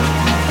know it.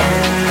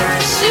 And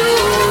that's you.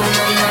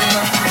 Na, na,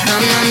 na,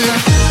 na,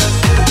 na.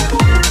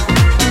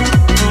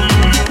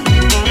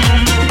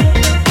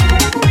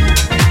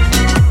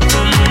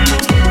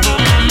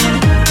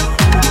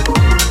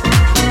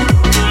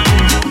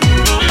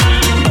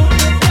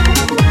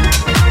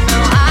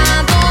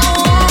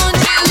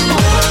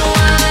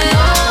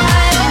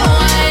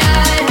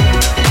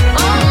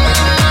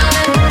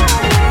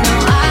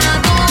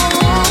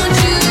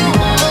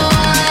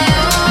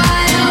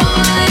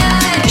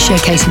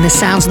 Showcasing the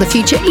sounds of the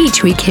future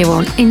each week here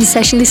on In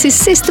Session. This is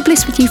Sister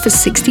Bliss with you for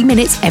 60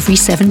 minutes every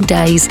 7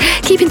 days.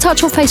 Keep in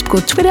touch on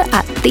Facebook or Twitter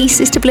at The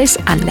Sister Bliss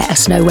and let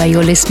us know where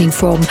you're listening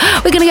from.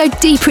 We're going to go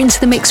deeper into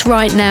the mix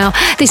right now.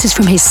 This is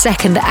from his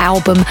second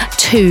album,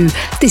 2.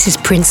 This is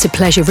Prince of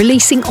Pleasure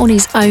releasing on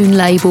his own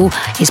label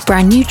his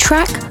brand new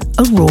track,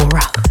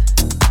 Aurora.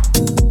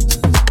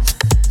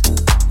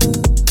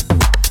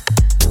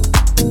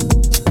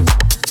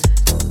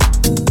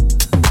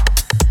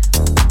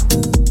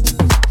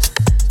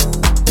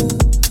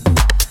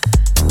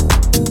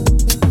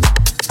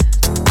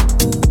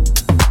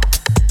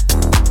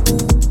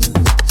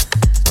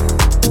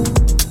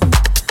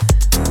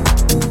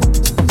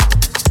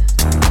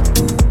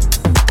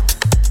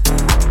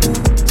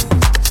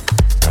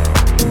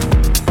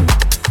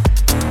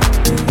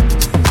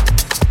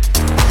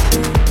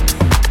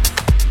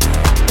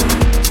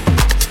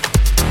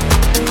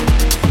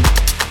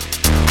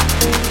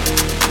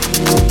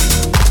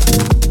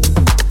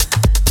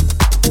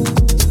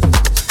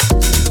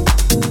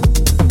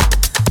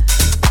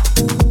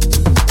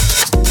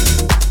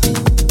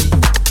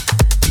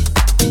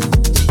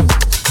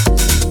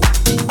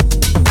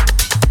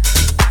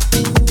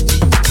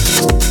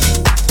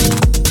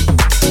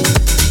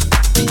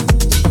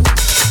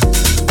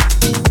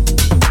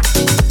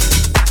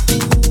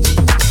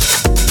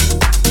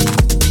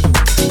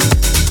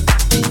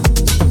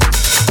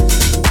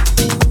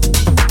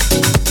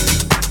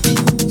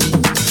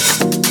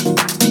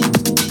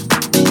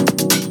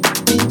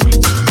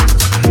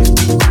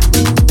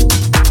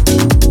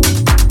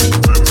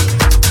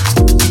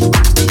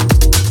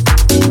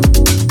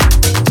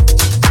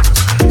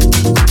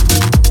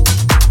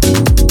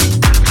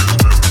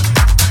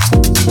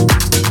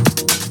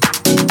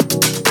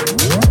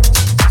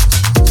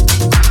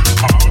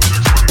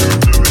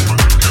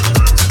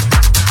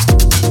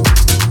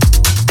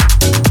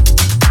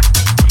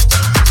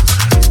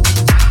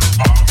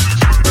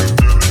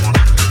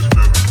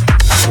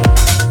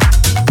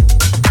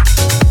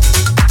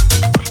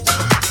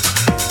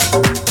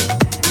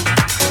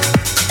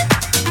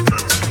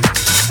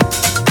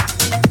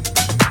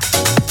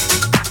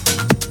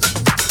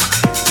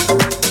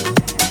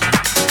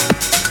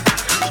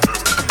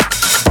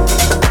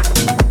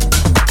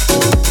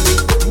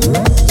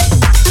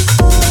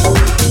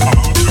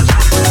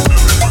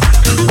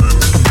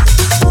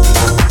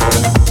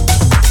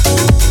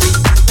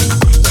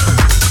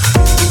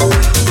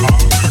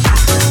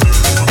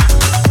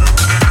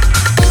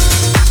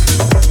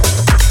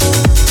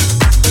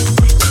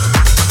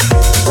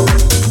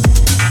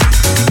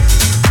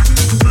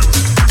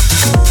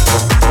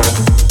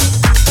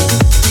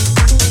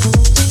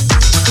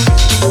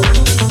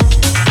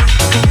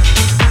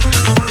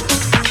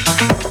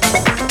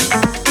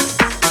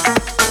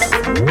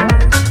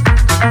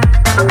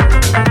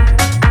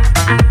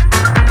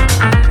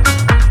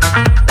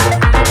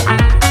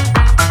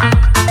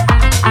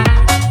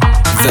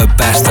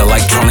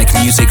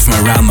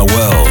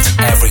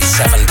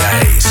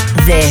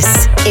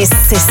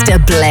 Sister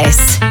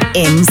Bliss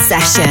in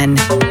session.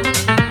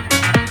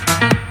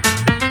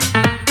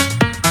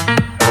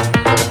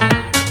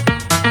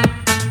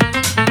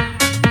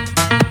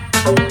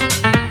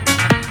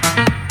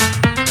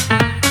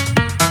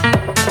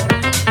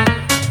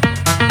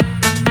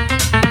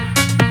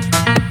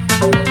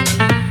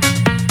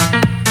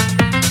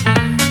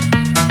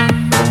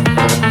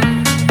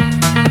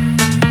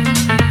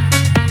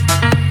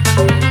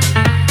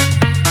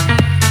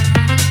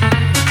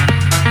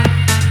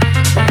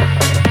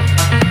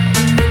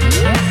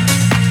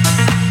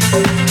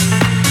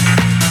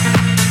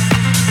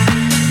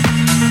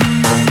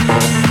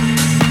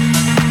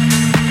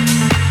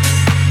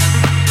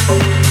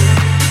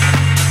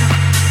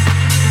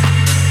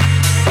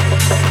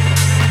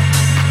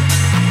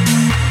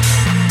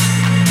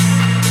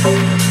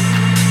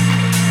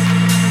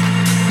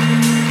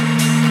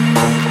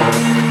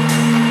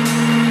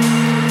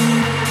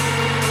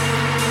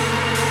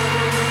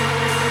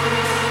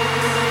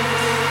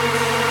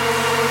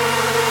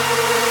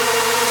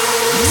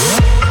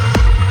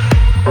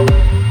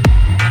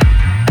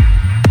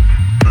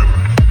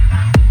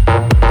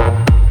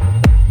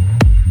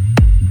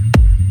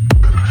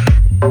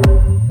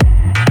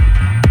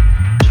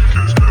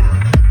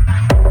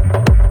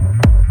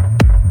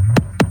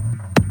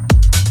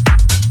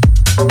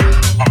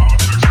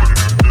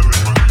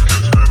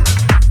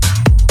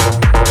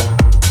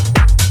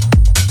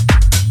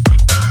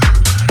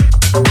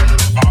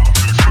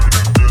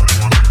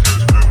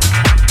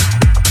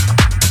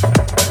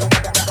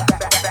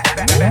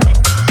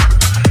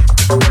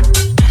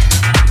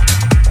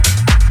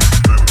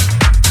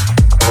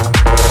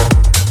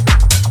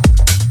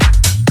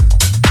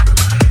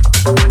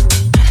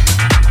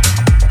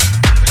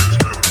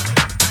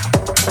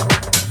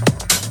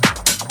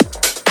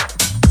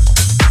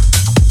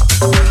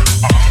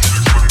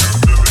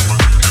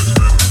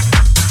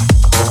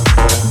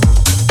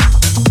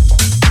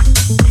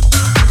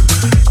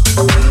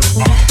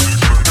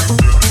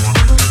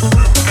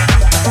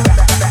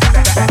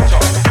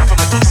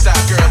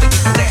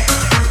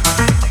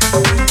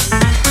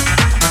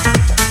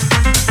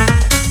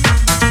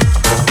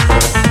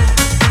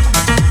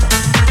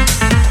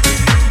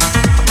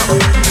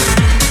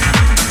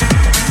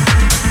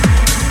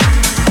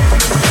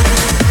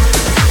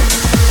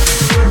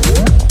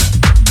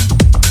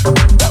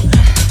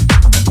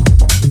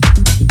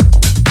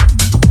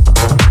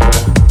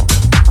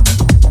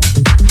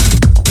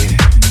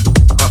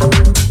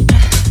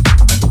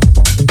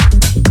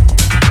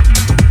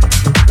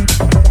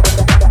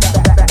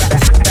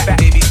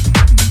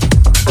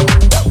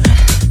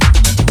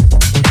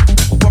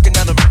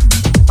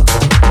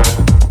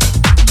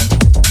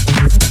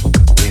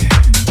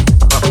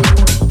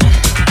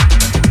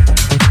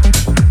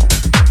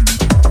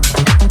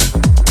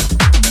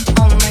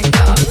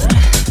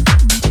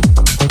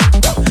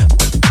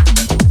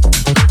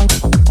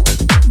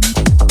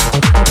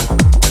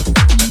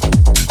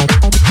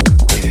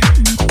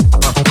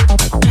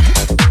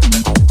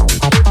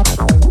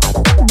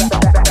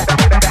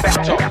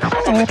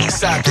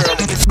 Eastside girl,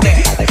 look at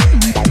that.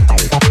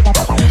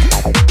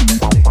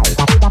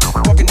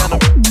 Walking down the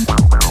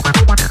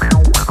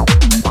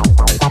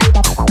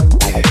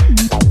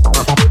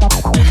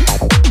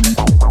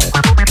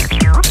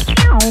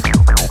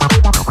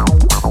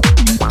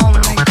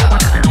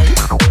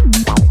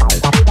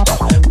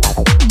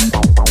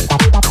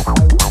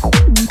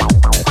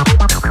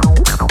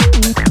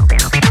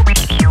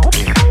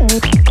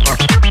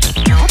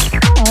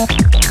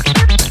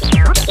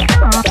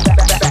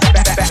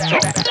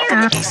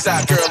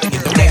Eastside girl, look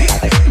at that.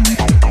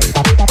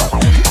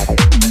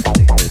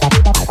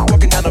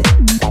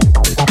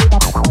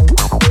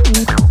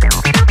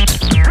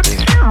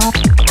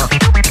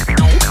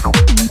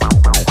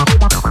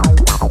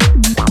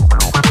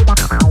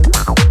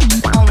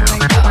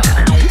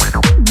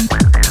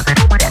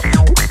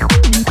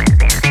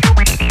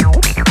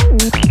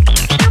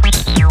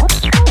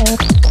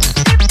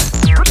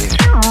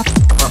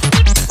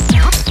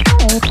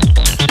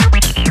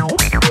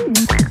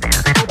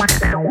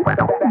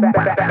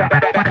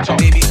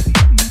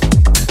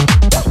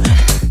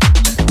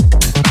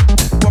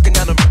 Walking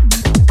down the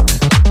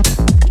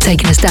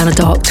taking us down a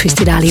dark,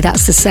 twisted alley.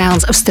 That's the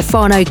sounds of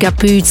Stefano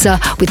Gabuzza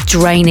with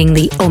Draining,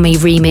 the Omi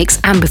remix.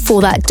 And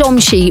before that,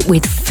 Domshi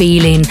with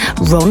Feeling.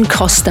 Ron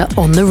Costa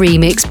on the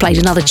remix. Played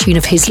another tune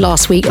of his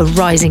last week, a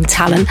rising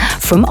talent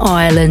from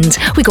Ireland.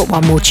 We got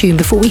one more tune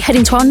before we head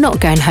into our Not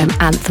Going Home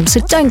anthem.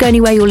 So don't go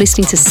anywhere. You're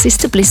listening to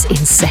Sister Bliss in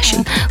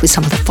session with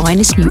some of the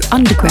finest new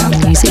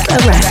underground music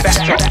around.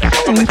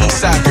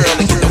 Eastside girl,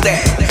 look at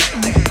that.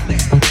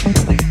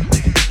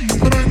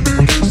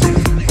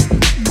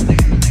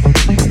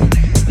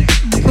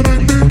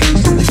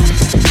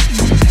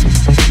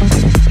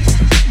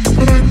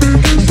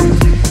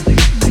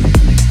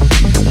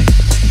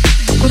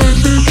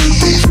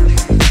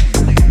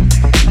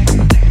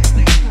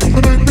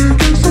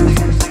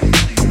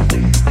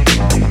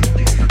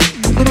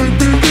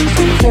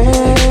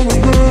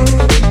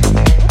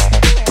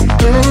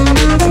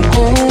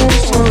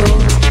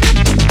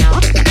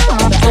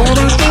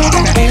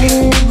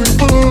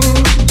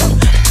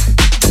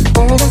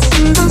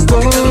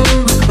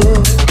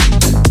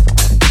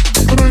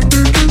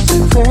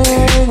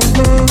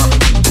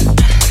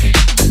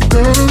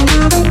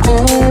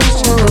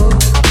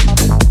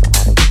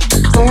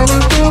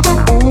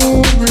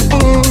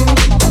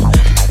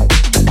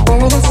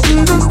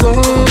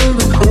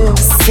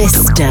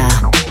 Sister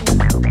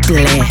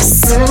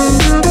Bliss.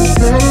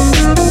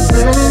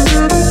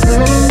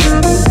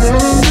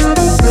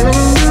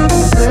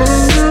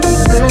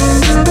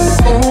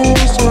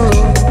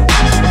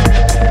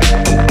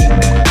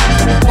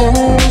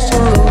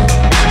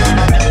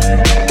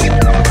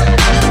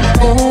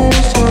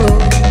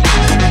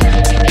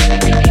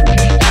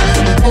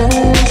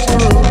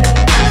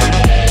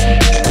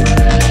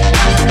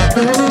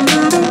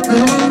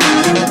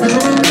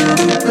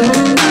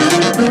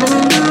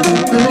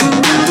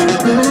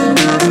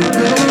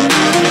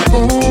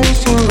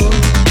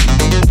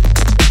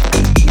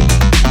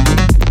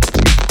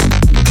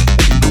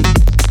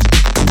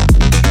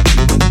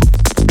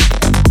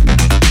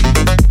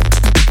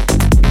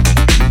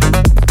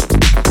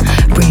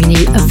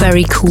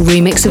 Very cool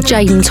remix of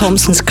Jaden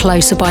Thompson's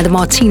Closer by the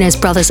Martinez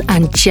Brothers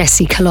and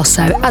Jesse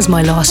Colosso as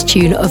my last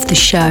tune of the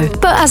show.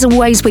 But as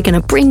always, we're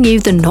going to bring you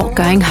the Not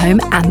Going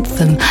Home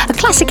anthem, a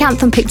classic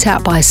anthem picked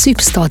out by a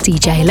superstar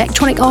DJ,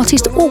 electronic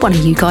artist, or one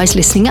of you guys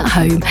listening at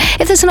home.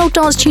 If there's an old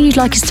dance tune you'd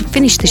like us to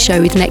finish the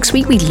show with next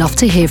week, we'd love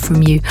to hear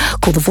from you.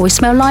 Call the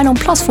voicemail line on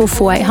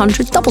 +44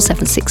 800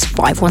 776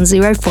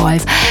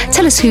 5105.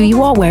 Tell us who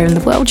you are, where in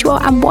the world you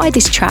are, and why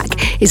this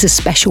track is a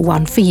special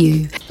one for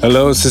you.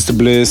 Hello, Sister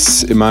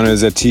Bliss. Emmanuel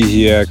Zati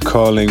here,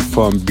 calling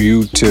from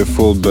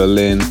beautiful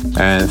Berlin.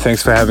 And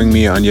thanks for having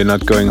me on your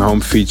Not Going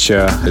Home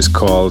feature. It's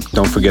called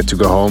Don't Forget to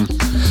Go Home.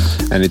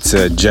 And it's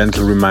a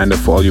gentle reminder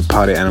for all you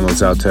party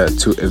animals out there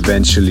to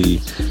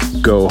eventually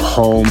go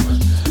home.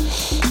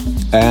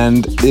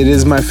 And it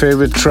is my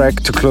favorite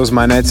track to close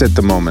my nights at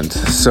the moment.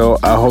 So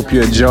I hope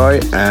you enjoy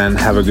and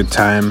have a good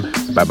time.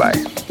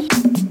 Bye-bye.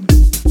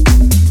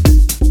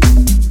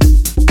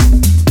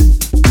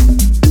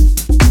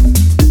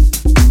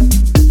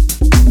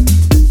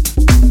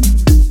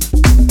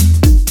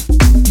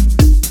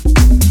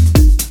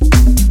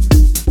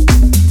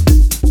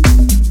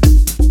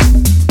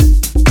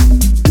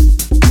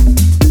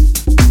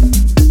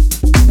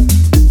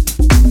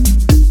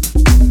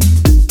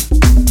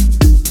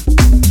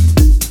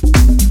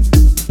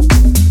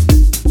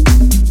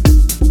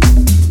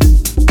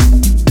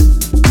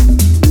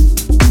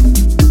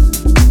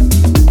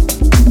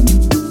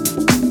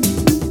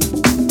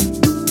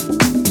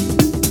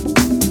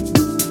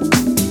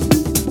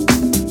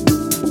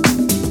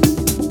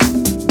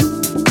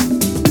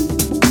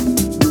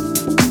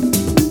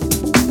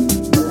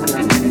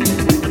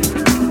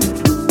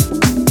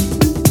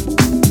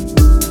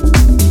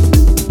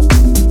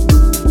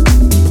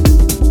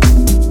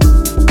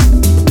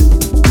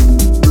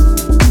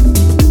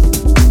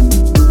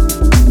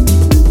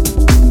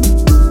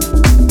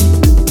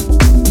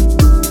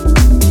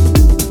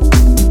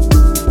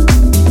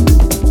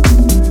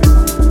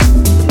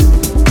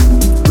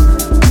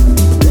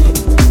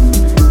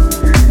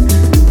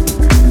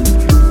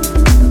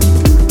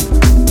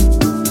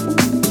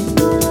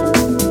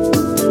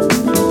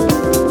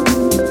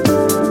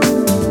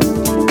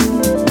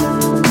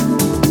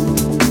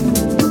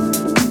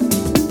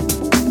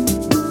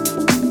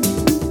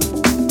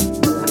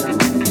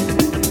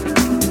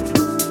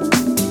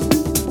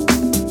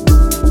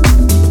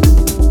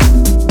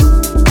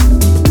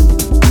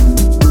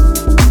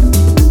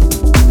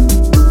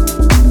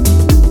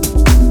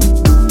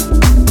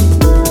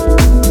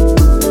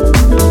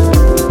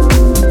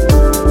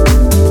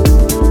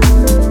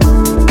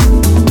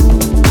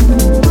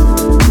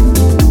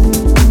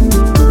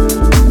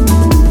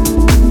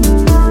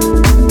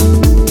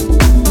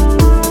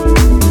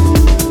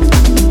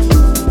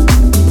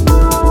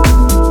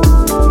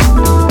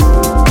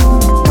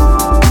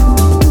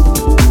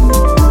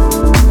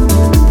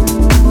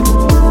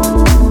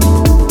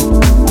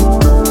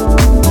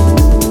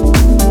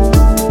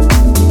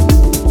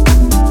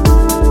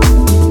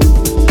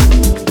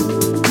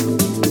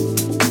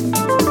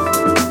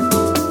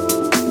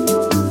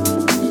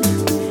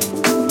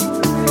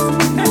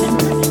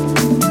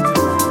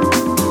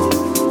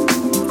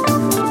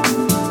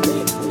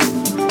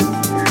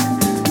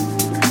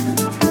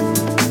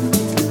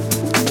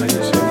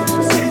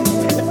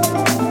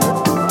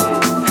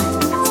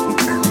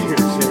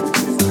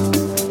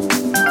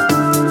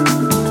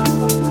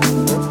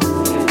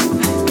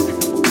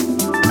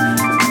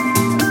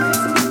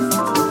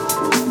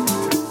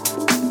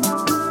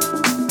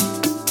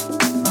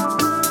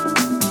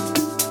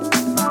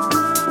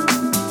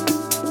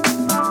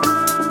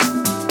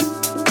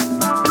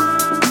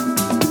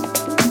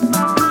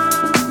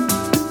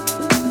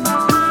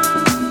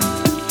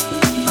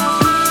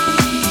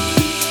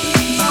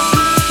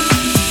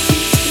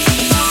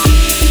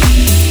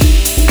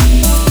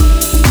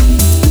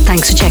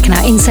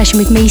 In Session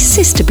with me,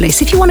 Sister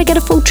Bliss. If you want to get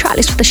a full track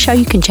list for the show,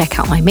 you can check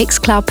out my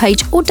Mixcloud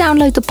page or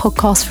download the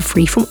podcast for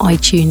free from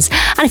iTunes.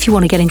 And if you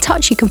want to get in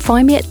touch, you can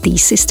find me at The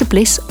Sister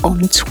Bliss on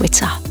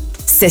Twitter.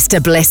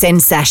 Sister Bliss In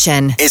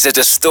Session is a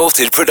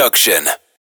Distorted production.